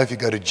because you know if you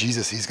go to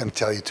Jesus, he's going to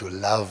tell you to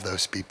love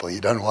those people.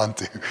 You don't want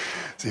to.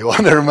 So you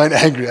want to remain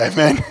angry.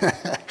 Amen.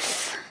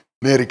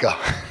 America.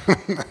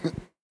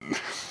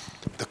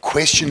 The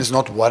question is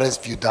not what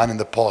have you done in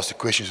the past. The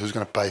question is who's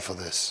going to pay for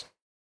this.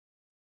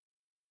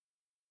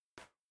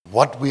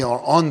 What we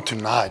are on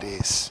tonight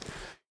is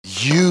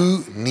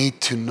you need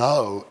to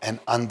know and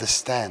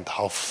understand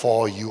how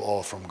far you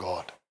are from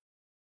God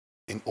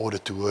in order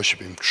to worship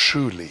him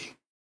truly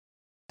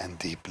and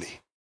deeply.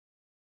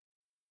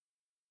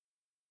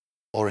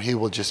 Or he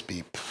will just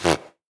be,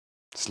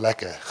 it's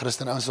lekker.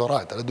 Christen is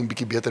alright. Hulle doen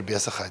bietjie beter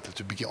besigheid, hulle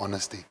doen bietjie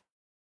honesty.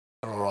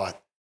 Alright.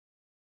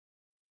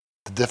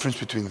 The difference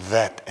between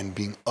that and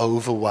being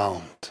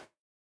overwhelmed.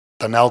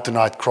 Danelle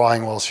tonight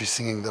crying while she's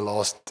singing the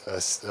last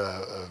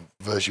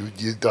verse.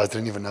 You guys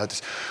didn't even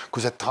notice.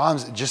 Because at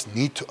times it just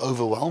needs to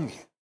overwhelm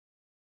you.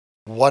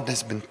 What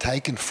has been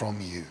taken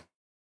from you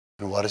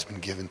and what has been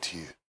given to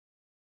you.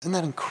 Isn't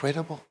that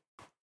incredible?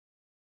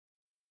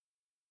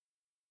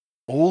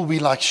 All we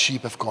like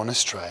sheep have gone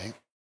astray.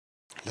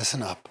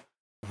 Listen up.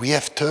 We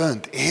have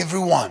turned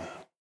everyone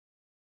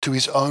to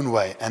his own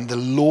way, and the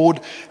Lord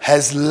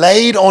has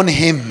laid on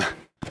him.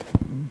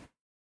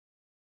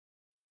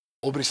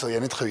 Aubrey, sal jy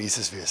net gou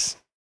Jesus wees?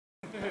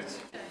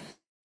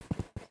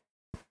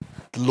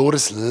 The Lord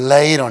has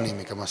laid on him.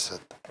 Ek moet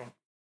sit.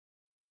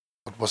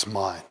 What was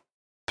mine?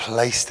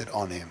 Placed it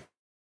on him.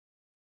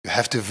 You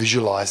have to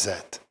visualize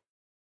that.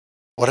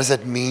 What does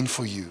that mean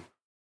for you?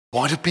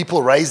 Why do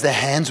people raise their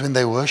hands when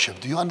they worship?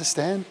 Do you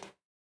understand?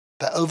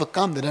 They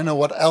overcome. They don't know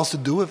what else to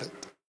do with it.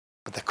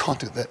 But they can't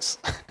do this.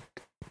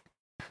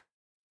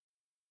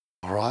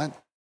 All right?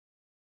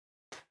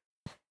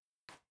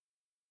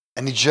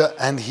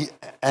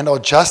 And are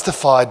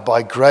justified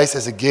by grace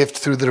as a gift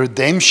through the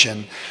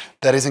redemption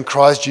that is in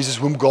Christ Jesus,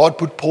 whom God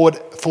put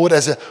forward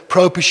as a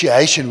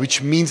propitiation,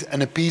 which means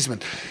an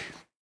appeasement.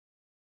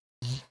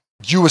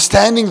 You were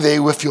standing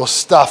there with your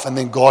stuff, and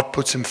then God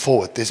puts him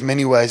forward. There's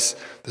many ways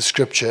the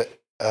scripture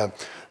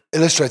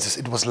illustrates this.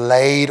 It was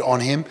laid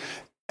on him,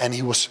 and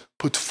he was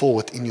put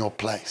forward in your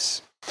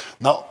place.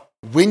 Now,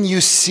 when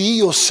you see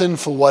your sin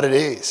for what it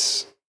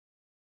is,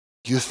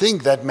 you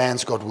think that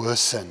man's got worse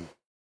sin.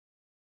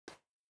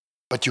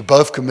 But you're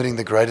both committing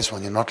the greatest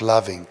one. You're not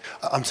loving.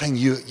 I'm saying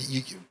you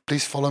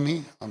please follow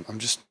me. I'm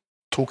just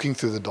talking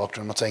through the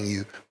doctrine. I'm not saying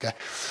you, okay?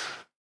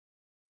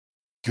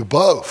 You're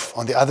both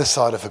on the other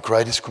side of the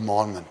greatest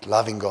commandment,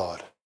 loving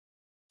God.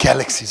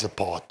 Galaxies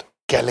apart.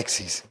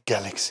 Galaxies.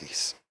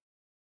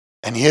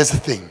 And here's the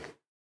thing.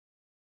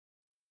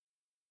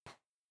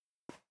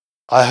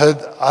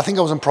 I think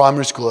I was in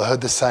primary school. I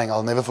heard this saying.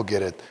 I'll never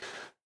forget it.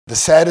 The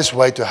saddest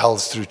way to hell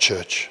is through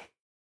church.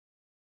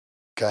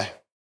 Okay?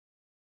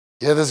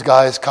 Yeah, this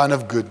guy is kind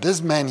of good.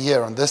 This man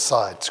here on this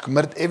side has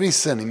committed every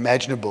sin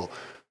imaginable,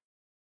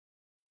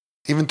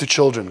 even to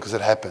children, because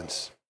it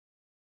happens.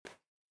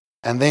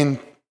 And then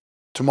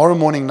tomorrow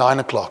morning, 9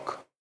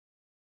 o'clock,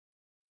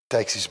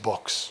 takes his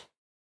box.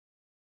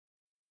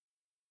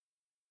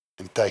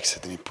 And he takes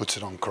it and he puts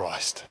it on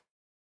Christ.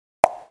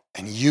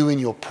 And you in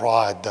your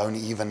pride don't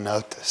even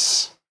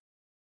notice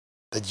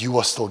that you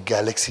are still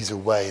galaxies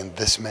away and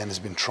this man has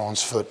been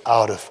transferred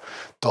out of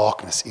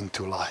darkness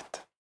into light.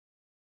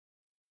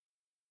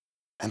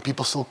 And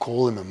people still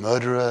call him a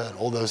murderer and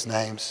all those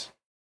names.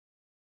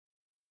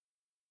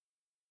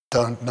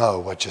 Don't know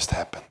what just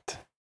happened.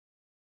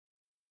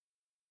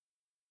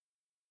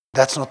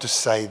 That's not to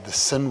say the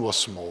sin was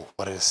small.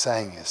 What it is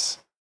saying is,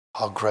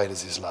 how great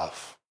is his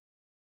love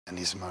and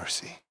his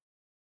mercy.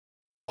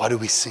 Why do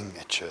we sing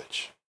at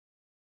church?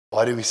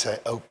 Why do we say,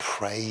 oh,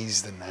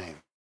 praise the name?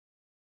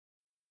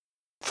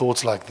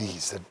 Thoughts like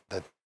these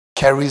that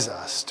carries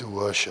us to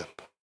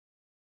worship.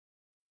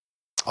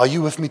 Are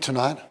you with me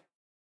tonight?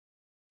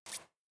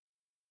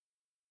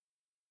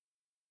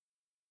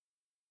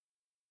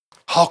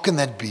 How can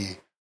that be?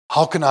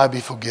 How can I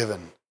be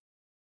forgiven?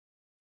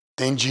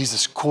 Then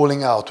Jesus,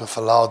 calling out with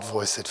a loud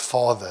voice, said,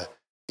 Father,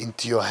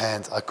 into your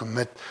hands I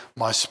commit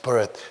my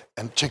spirit.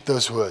 And check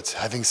those words.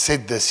 Having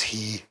said this,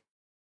 he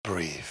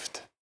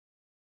breathed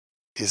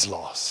his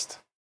last.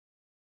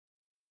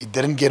 He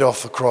didn't get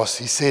off the cross.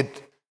 He said,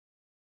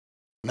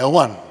 no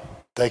one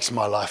takes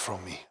my life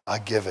from me. I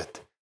give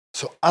it.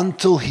 So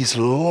until his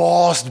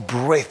last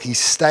breath, he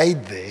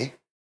stayed there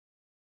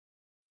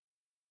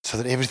so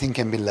that everything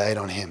can be laid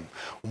on him.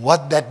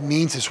 What that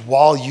means is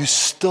while you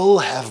still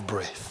have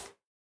breath,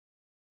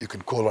 you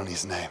can call on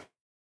his name.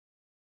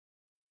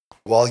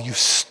 While you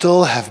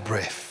still have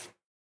breath,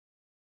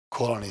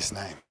 call on his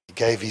name. He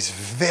gave his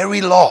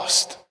very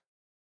last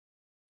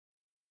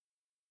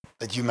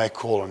that you may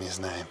call on his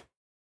name.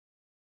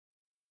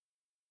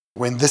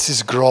 When this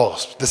is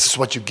grasped, this is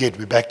what you get.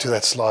 We're back to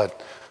that slide,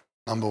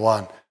 number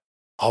 1.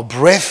 Our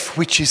breath,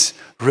 which is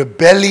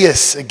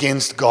rebellious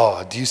against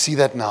God, do you see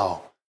that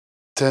now?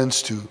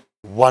 Turns to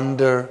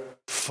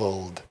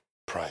wonder-filled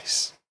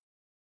praise.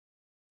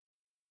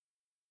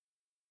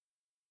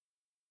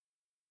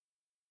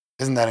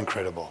 Isn't that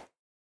incredible?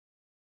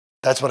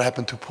 That's what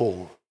happened to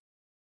Paul.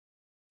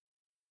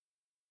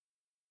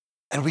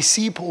 And we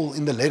see Paul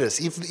in the letters,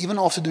 even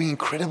after doing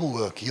incredible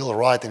work, he'll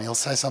write and he'll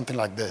say something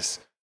like this: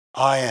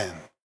 I am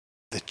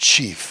the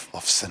chief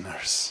of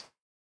sinners,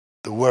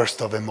 the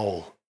worst of them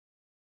all.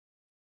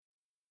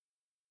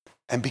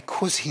 And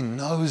because he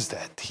knows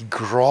that, he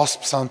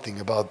grasps something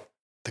about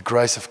the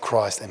grace of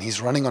Christ, and he's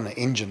running on an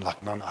engine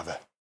like none other.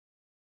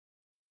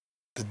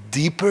 The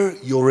deeper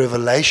your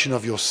revelation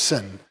of your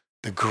sin,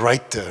 the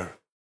greater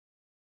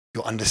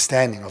your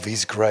understanding of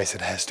his grace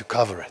it has to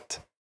cover it.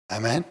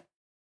 Amen?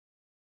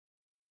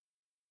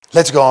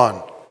 Let's go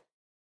on.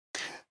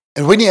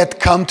 And when he had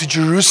come to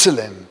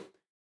Jerusalem,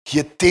 he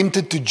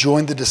attempted to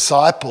join the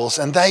disciples,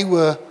 and they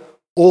were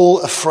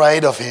all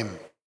afraid of him.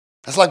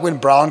 That's like when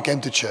Brown came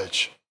to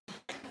church.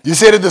 You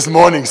said it this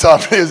morning, so I'm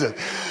pleased.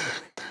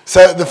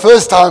 So the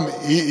first time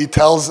he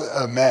tells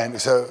a man,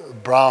 so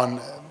Brown,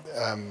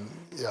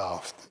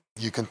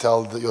 you can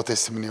tell your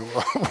testimony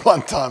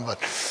one time, but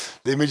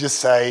let me just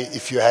say,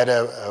 if you had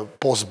a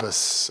pause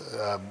bus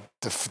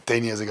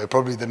 10 years ago,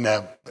 probably didn't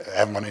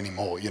have one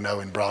anymore,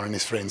 when Brown and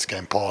his friends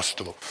came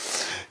past, or,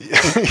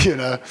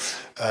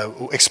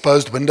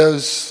 exposed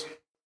windows,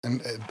 in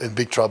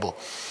big trouble.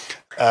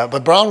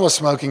 But Brown was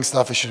smoking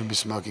stuff he shouldn't be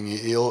smoking.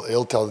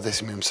 He'll tell the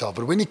testimony himself.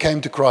 But when he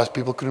came to Christ,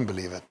 people couldn't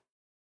believe it.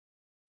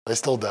 They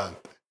still don't.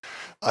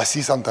 I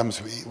see sometimes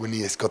when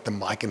he has got the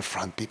mic in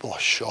front, people are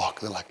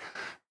shocked. They're like,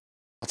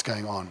 what's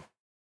going on?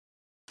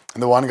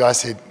 And the one guy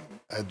said,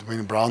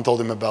 when Brown told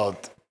him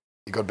about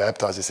he got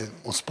baptized, he said,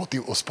 ons spotty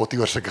oor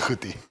sulke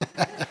goedie.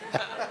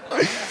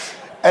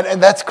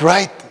 And that's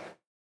great.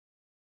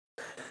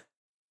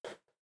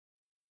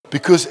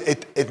 Because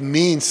it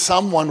means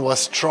someone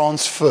was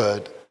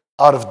transferred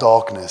out of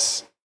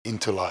darkness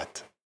into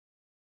light.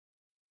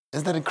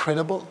 Isn't that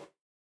incredible?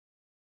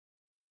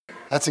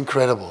 That's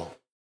incredible.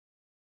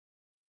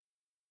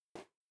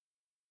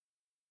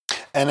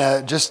 And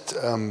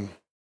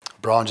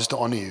Brown, just to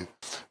honor you,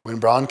 when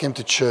Brown came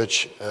to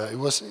church, he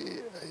was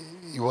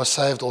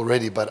saved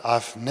already, but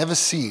I've never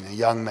seen a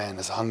young man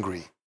as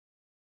hungry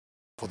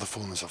for the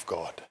fullness of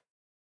God.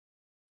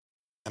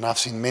 And I've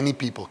seen many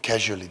people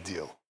casually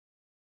deal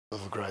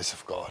with the grace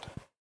of God.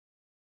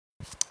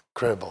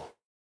 Incredible.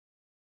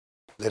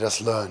 Let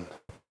us learn.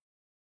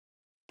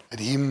 Let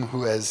him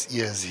who has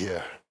ears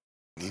hear,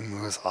 and him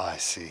who has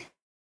eyes see.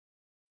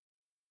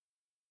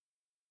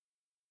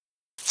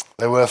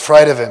 They were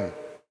afraid of him,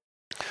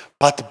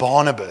 but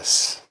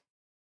Barnabas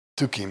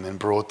took him and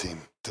brought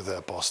him to the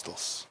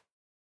apostles,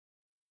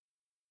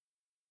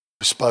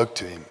 who spoke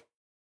to him.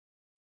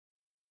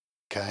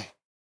 Okay?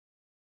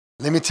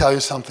 Let me tell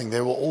you something.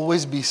 There will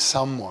always be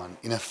someone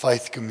in a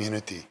faith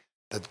community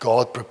that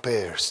God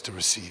prepares to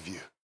receive you.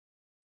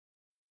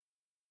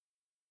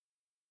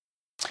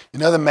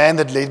 The man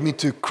that led me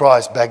to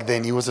Christ back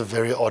then, he was a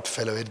very odd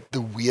fellow. He had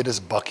the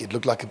weirdest bucket. It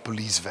looked like a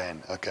police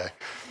van, okay?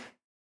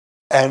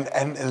 And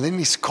then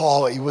his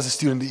car, he was a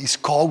student, his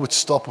car would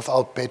stop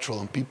without petrol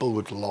and people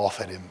would laugh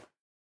at him.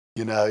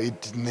 And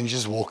then he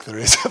just walk the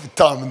rest of the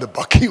time and the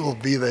bucket will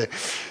be there.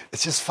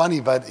 It's just funny,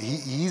 but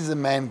he's the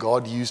man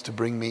God used to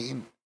bring me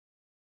in.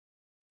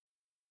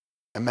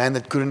 A man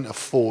that couldn't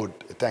afford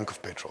a tank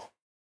of petrol.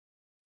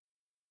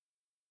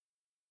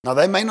 Now,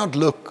 they may not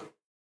look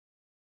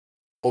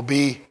or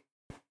be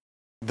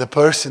the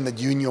person that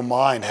you in your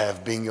mind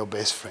have being your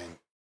best friend,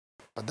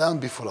 but don't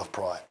be full of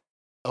pride.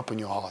 Open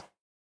your heart.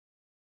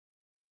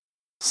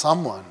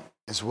 Someone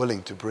is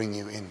willing to bring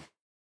you in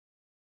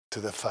to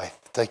the faith,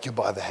 take you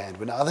by the hand,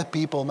 when other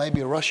people may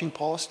be rushing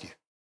past you.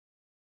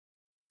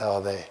 They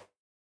are there.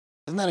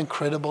 Isn't that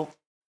incredible?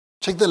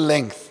 Check the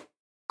length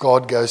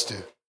God goes to.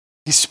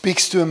 He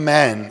speaks to a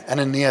man,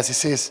 Ananias. He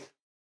says,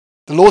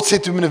 the Lord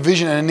said to him in a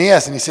vision,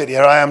 Ananias, and he said,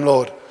 here I am,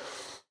 Lord.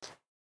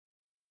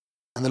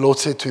 And the Lord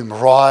said to him,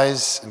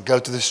 rise and go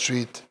to the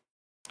street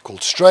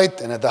called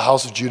Straight, and at the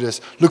house of Judas,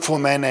 look for a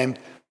man named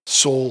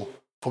Saul,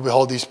 for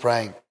behold, he's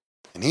praying.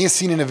 And he is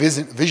seen in a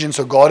vision,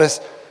 so God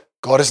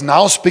is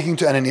now speaking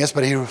to Ananias,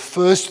 but he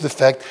refers to the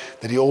fact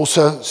that he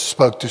also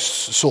spoke to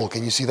Saul.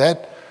 Can you see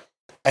that?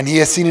 And he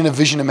has seen in a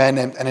vision a man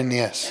named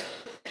Ananias.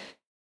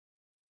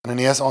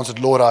 Ananias answered,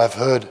 Lord, I have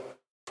heard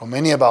from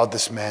many about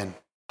this man,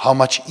 how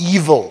much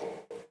evil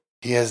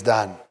he has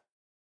done.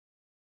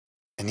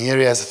 And here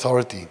he has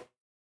authority.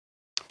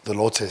 The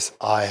Lord says,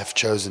 I have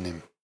chosen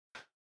him.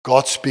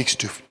 God speaks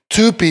to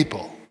two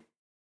people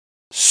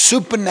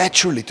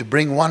supernaturally to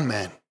bring one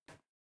man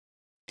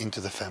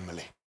into the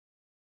family.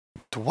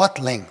 To what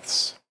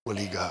lengths will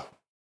he go?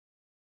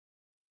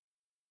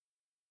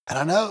 And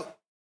I know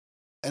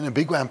in a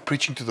big way I'm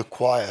preaching to the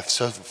choir.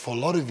 So for a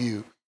lot of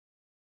you,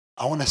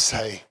 I want to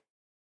say,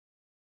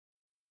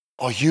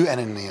 are you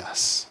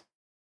Ananias?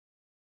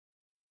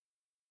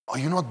 Are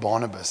you not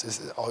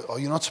Barnabas? Are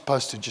you not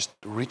supposed to just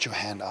reach your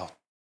hand out?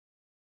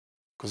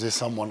 Because there's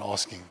someone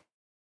asking,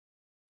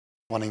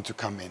 wanting to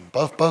come in.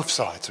 Both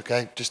sides,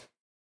 okay? Just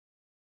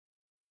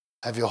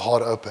have your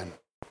heart open.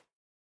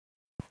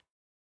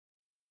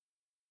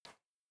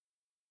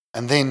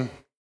 And then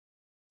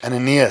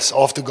Ananias,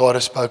 after God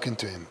has spoken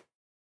to him,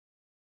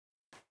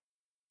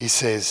 he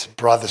says,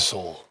 Brother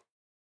Saul,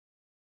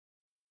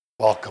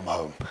 welcome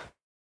home.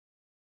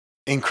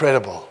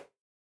 Incredible.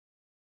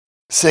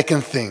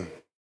 Second thing,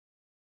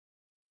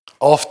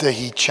 after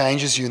he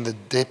changes you in the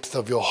depth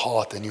of your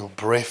heart and your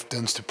breath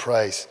turns to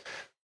praise,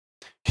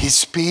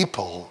 his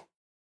people,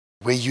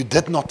 where you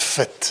did not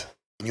fit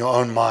in your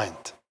own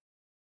mind,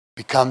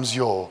 becomes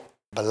your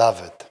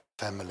beloved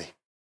family.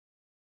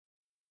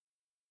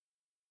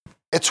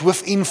 It's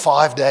within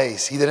 5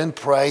 days. He didn't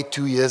pray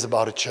 2 years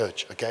about a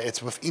church. Okay,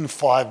 it's within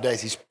 5 days.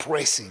 He's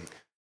pressing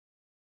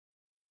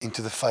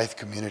into the faith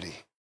community.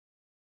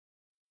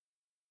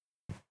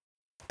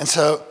 And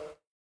so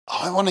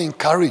I want to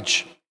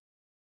encourage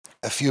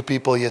a few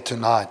people here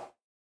tonight.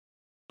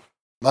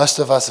 Most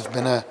of us have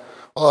been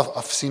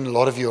I've seen a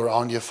lot of you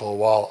around here for a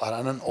while. I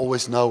don't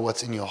always know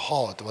what's in your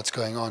heart, what's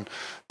going on,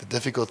 the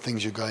difficult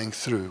things you're going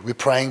through. We're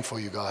praying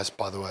for you guys,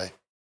 by the way.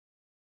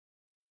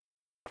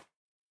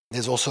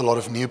 There's also a lot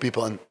of new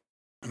people, and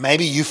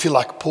maybe you feel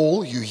like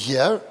Paul, you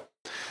hear,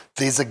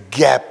 there's a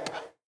gap.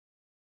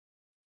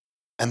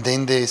 And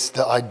then there's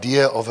the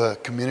idea of a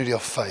community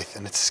of faith,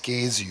 and it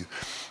scares you.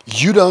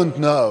 You don't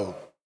know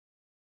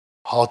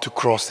how to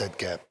cross that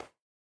gap.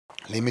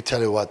 Let me tell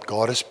you what,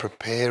 God is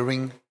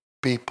preparing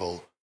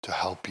people to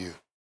help you.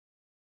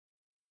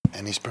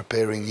 And He's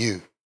preparing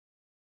you.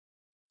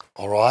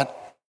 All right?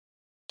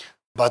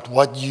 But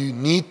what you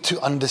need to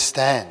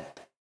understand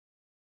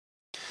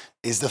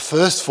is the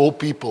first 4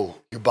 people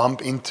you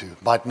bump into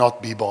might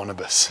not be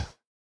Barnabas.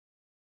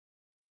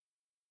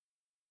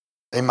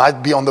 They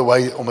might be on the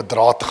way om 'n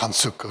draad te gaan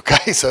soek,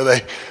 okay?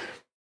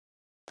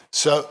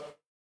 So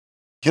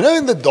you know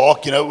in the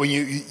dark, when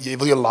you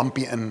wil your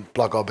lampie in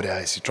plug op by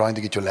die huis, you're trying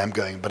to get your lamp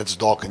going, but it's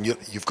dark and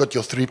you've got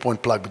your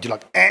 3-point plug, but you're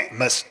like,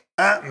 miss.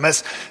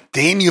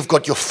 Then you've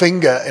got your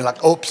finger and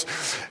like, oops.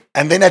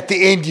 And then at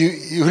the end,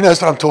 who knows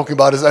what I'm talking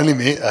about? It's only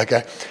me,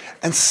 okay?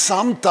 And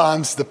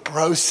sometimes the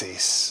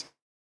process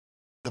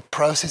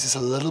is a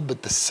little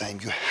bit the same.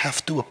 You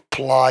have to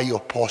apply your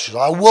posture.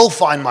 I will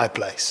find my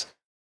place.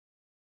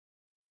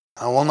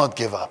 I will not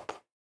give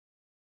up.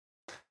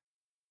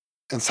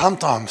 And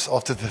sometimes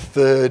after the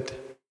 3rd,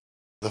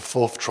 the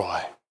 4th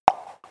try,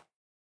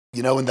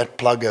 when that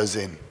plug goes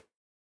in,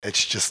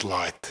 it's just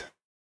light.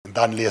 En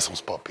dan lees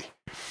ons papi.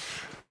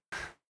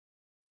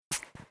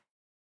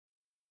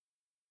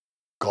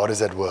 God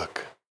is at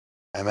work.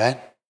 Amen?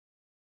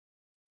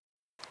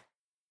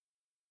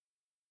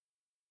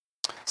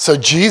 So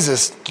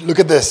Jesus, look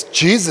at this.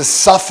 Jesus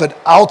suffered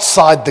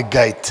outside the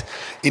gate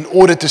in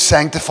order to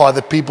sanctify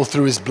the people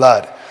through His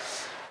blood.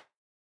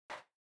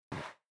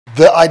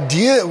 The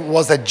idea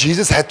was that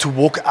Jesus had to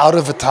walk out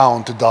of a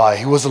town to die.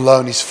 He was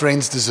alone. His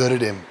friends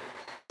deserted Him.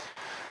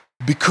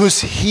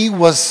 Because He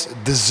was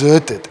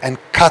deserted and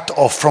cut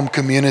off from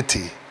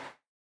community,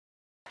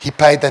 He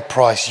paid that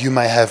price. You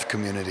may have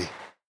community.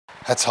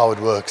 That's how it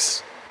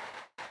works.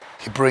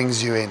 He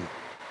brings you in.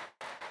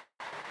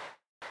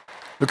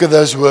 Look at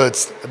those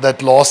words,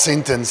 that last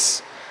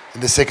sentence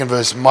in the 2nd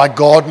verse. My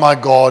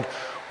God,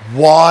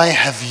 why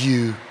have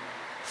you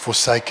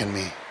forsaken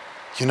me?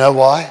 You know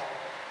why?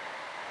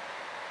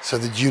 So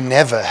that you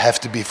never have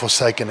to be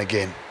forsaken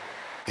again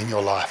in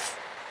your life.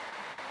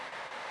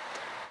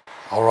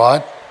 All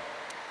right?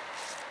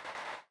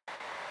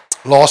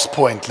 Last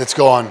point. Let's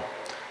go on.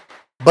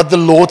 But the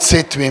Lord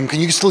said to him, can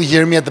you still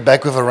hear me at the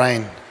back with the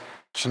rain?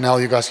 Chanel,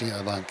 you guys can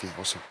hear. Thank you.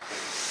 Awesome.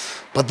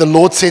 But the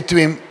Lord said to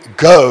him,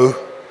 go,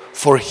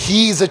 for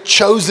he is a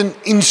chosen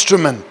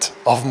instrument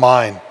of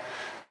mine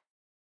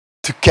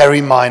to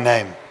carry my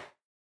name.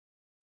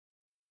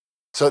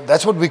 So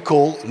that's what we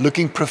call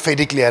looking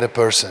prophetically at a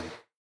person.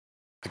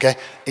 Okay?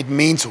 It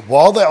means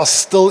while they are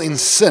still in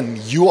sin,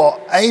 you are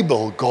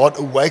able, God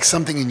awakes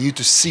something in you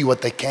to see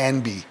what they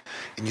can be,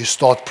 and you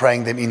start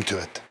praying them into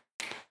it.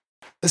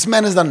 This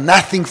man has done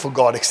nothing for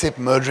God except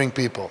murdering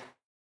people.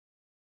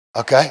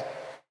 Okay?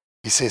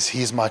 He says,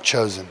 he is my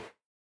chosen.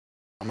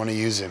 I'm going to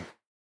use him.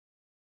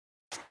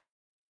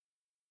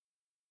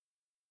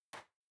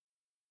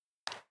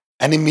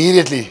 And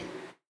immediately,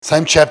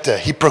 same chapter,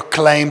 he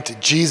proclaimed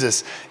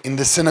Jesus in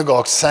the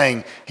synagogue,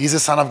 saying, he's the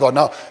Son of God.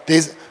 Now,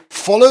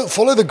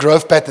 follow the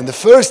growth pattern. The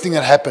first thing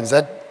that happens,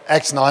 that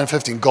Acts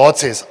 9:15, God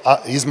says,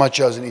 he's my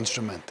chosen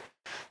instrument.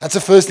 That's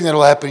the first thing that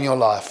will happen in your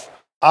life.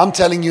 I'm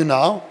telling you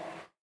now,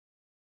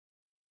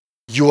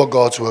 you are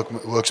God's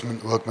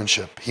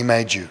workmanship. He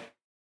made you.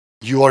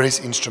 You are his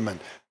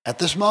instrument. At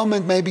this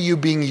moment, maybe you're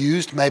being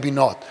used, maybe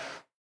not.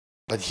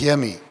 But hear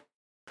me.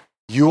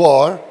 You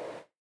are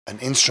an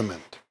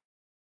instrument.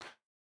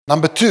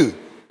 Number 2,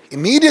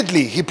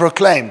 immediately he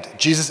proclaimed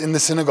Jesus in the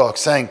synagogue,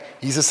 saying,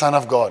 he's the Son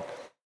of God.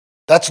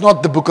 That's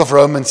not the book of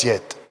Romans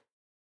yet,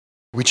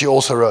 which he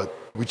also wrote,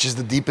 which is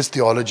the deepest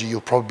theology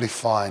you'll probably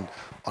find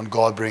on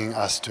God bringing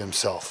us to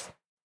himself.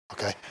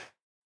 Okay?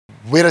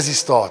 Where does he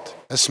start?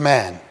 This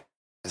man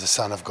is the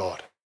Son of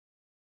God.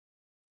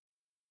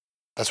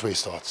 That's where he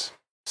starts.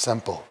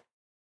 Simple.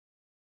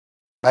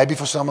 Maybe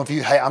for some of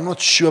you, hey, I'm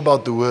not sure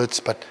about the words,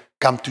 but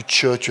come to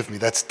church with me.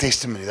 That's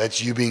testimony.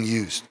 That's you being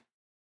used.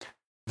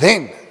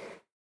 Then,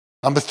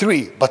 Number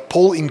 3, but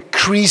Paul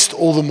increased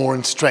all the more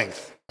in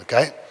strength.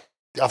 Okay?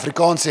 Die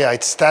Afrikaans sê hy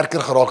het sterker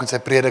geraak in sy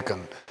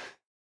prediking.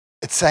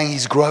 It's saying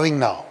he's growing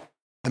now.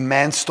 The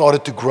man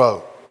started to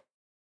grow.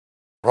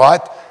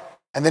 Right?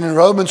 And then in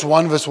Romans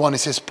 1 verse 1 it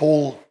says,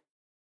 Paul,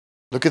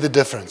 look at the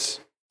difference.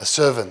 A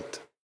servant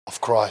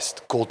of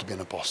Christ called to be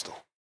an apostle.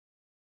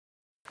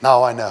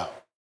 Now I know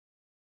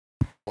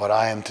what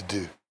I am to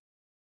do.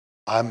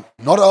 I'm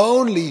not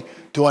only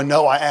do I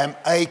know I am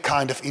a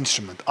kind of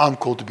instrument, I'm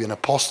called to be an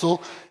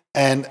apostle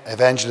and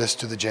evangelist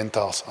to the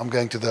Gentiles. I'm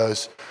going to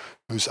those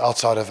who's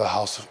outside of the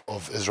house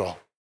of Israel.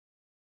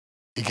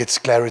 He gets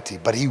clarity,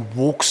 but he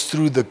walks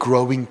through the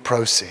growing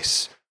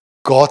process.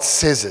 God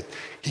says it.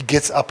 He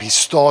gets up, he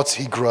starts,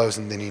 he grows,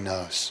 and then he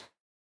knows.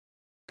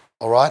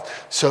 All right?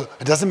 So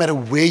it doesn't matter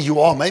where you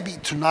are. Maybe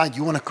tonight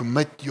you want to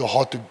commit your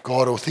heart to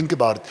God or think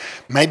about it.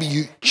 Maybe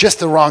you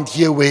just around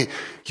here where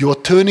you're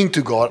turning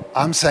to God.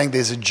 I'm saying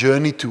there's a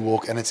journey to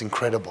walk and it's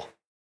incredible.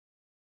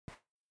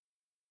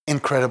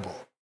 Incredible.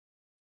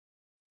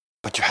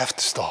 But you have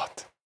to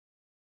start.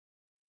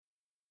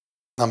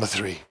 Number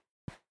 3.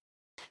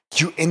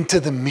 You enter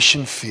the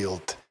mission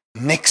field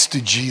next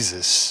to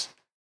Jesus,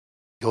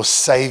 your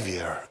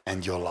Savior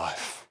and your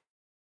life.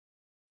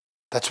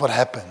 That's what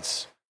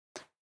happens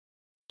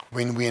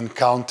when we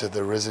encounter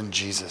the risen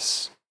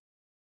Jesus.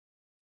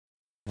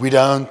 We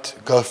don't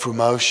go through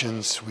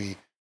motions, we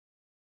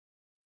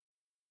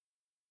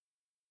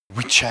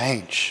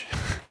change.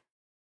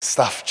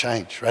 Stuff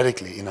change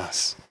radically in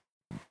us.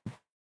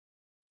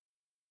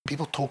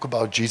 People talk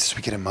about Jesus,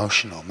 we get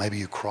emotional, maybe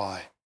you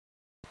cry.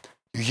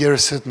 You hear a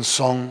certain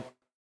song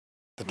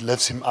that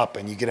lifts him up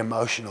and you get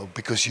emotional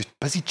because you're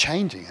busy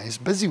changing and he's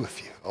busy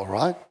with you, all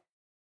right?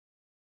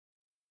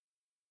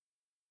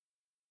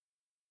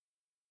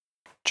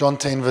 John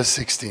 10 verse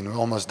 16, we're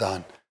almost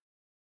done.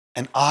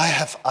 And I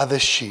have other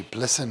sheep,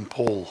 listen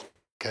Paul,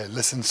 okay,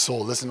 listen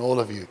Saul, listen all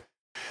of you,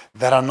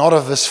 that are not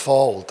of this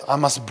fold. I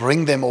must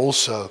bring them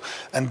also,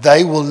 and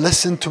they will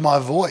listen to my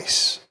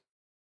voice.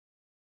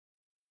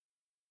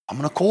 I'm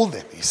going to call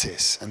them, he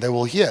says, and they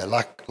will hear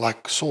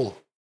like Saul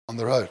on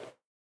the road.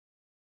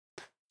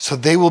 So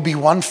there will be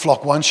one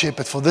flock, one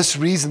shepherd. For this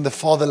reason the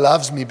Father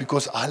loves me,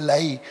 because I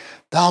lay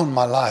down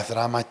my life that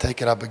I might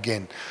take it up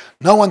again.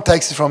 No one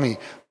takes it from me,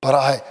 but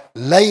I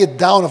lay it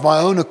down of my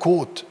own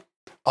accord.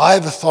 I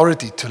have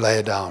authority to lay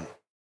it down,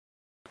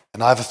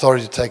 and I have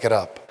authority to take it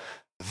up.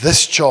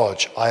 This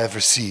charge I have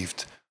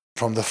received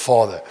from the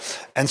Father.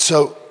 And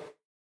so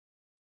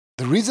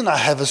the reason I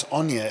have this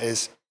on here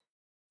is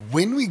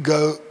when we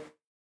go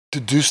to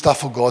do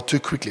stuff for God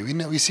too quickly,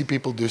 we see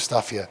people do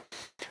stuff here.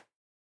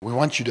 We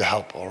want you to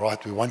help, all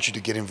right? We want you to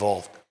get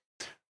involved.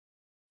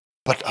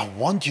 But I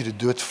want you to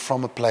do it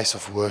from a place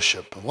of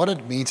worship. And what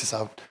it means is,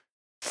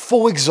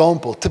 for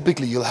example,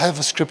 typically you'll have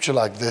a scripture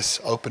like this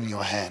open in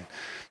your hand.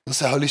 You'll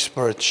say, Holy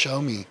Spirit,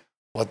 show me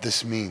what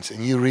this means.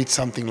 And you read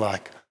something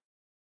like,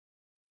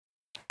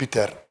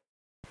 Peter,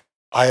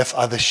 I have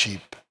other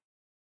sheep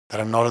that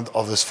are not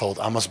of this fold.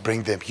 I must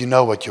bring them. You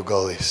know what your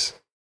goal is.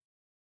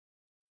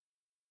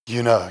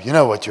 You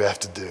know what you have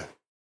to do.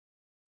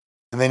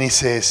 And then he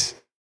says,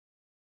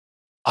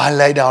 I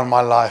lay down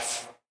my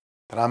life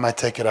that I might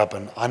take it up,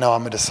 and I know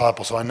I'm a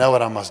disciple, so I know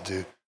what I must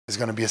do. There's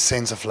going to be a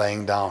sense of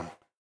laying down.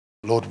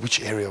 Lord,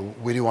 which area?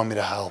 Where do you want me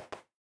to help?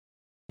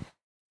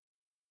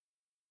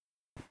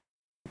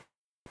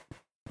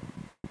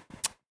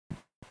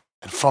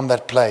 And from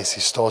that place,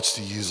 he starts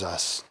to use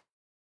us.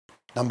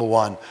 Number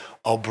 1,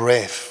 our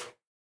breath,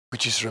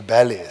 which is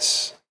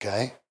rebellious,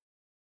 okay?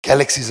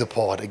 Galaxies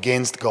apart,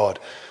 against God,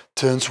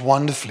 turns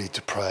wonderfully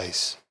to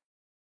praise.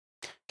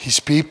 His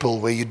people,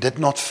 where you did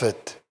not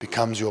fit,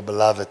 becomes your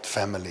beloved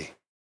family.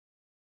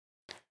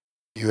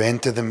 You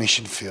enter the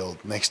mission field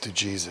next to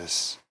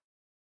Jesus,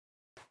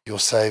 your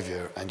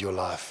Savior and your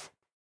life.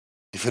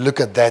 If you look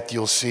at that,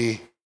 you'll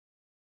see,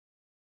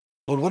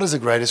 Lord, what is the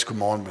greatest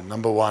commandment?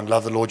 Number 1,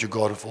 love the Lord your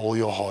God with all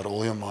your heart,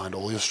 all your mind,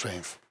 all your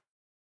strength.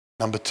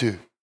 Number 2,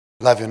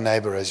 love your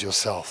neighbor as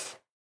yourself.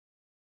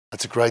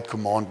 That's a great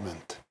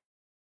commandment.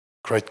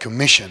 Great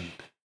commission.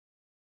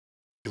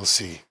 You'll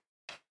see.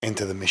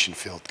 Enter the mission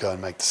field. Go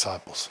and make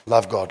disciples.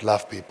 Love God,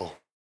 love people.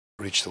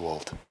 Reach the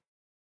world.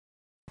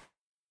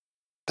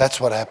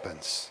 That's what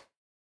happens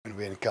when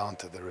we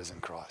encounter the risen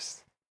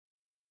Christ.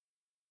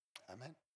 Amen.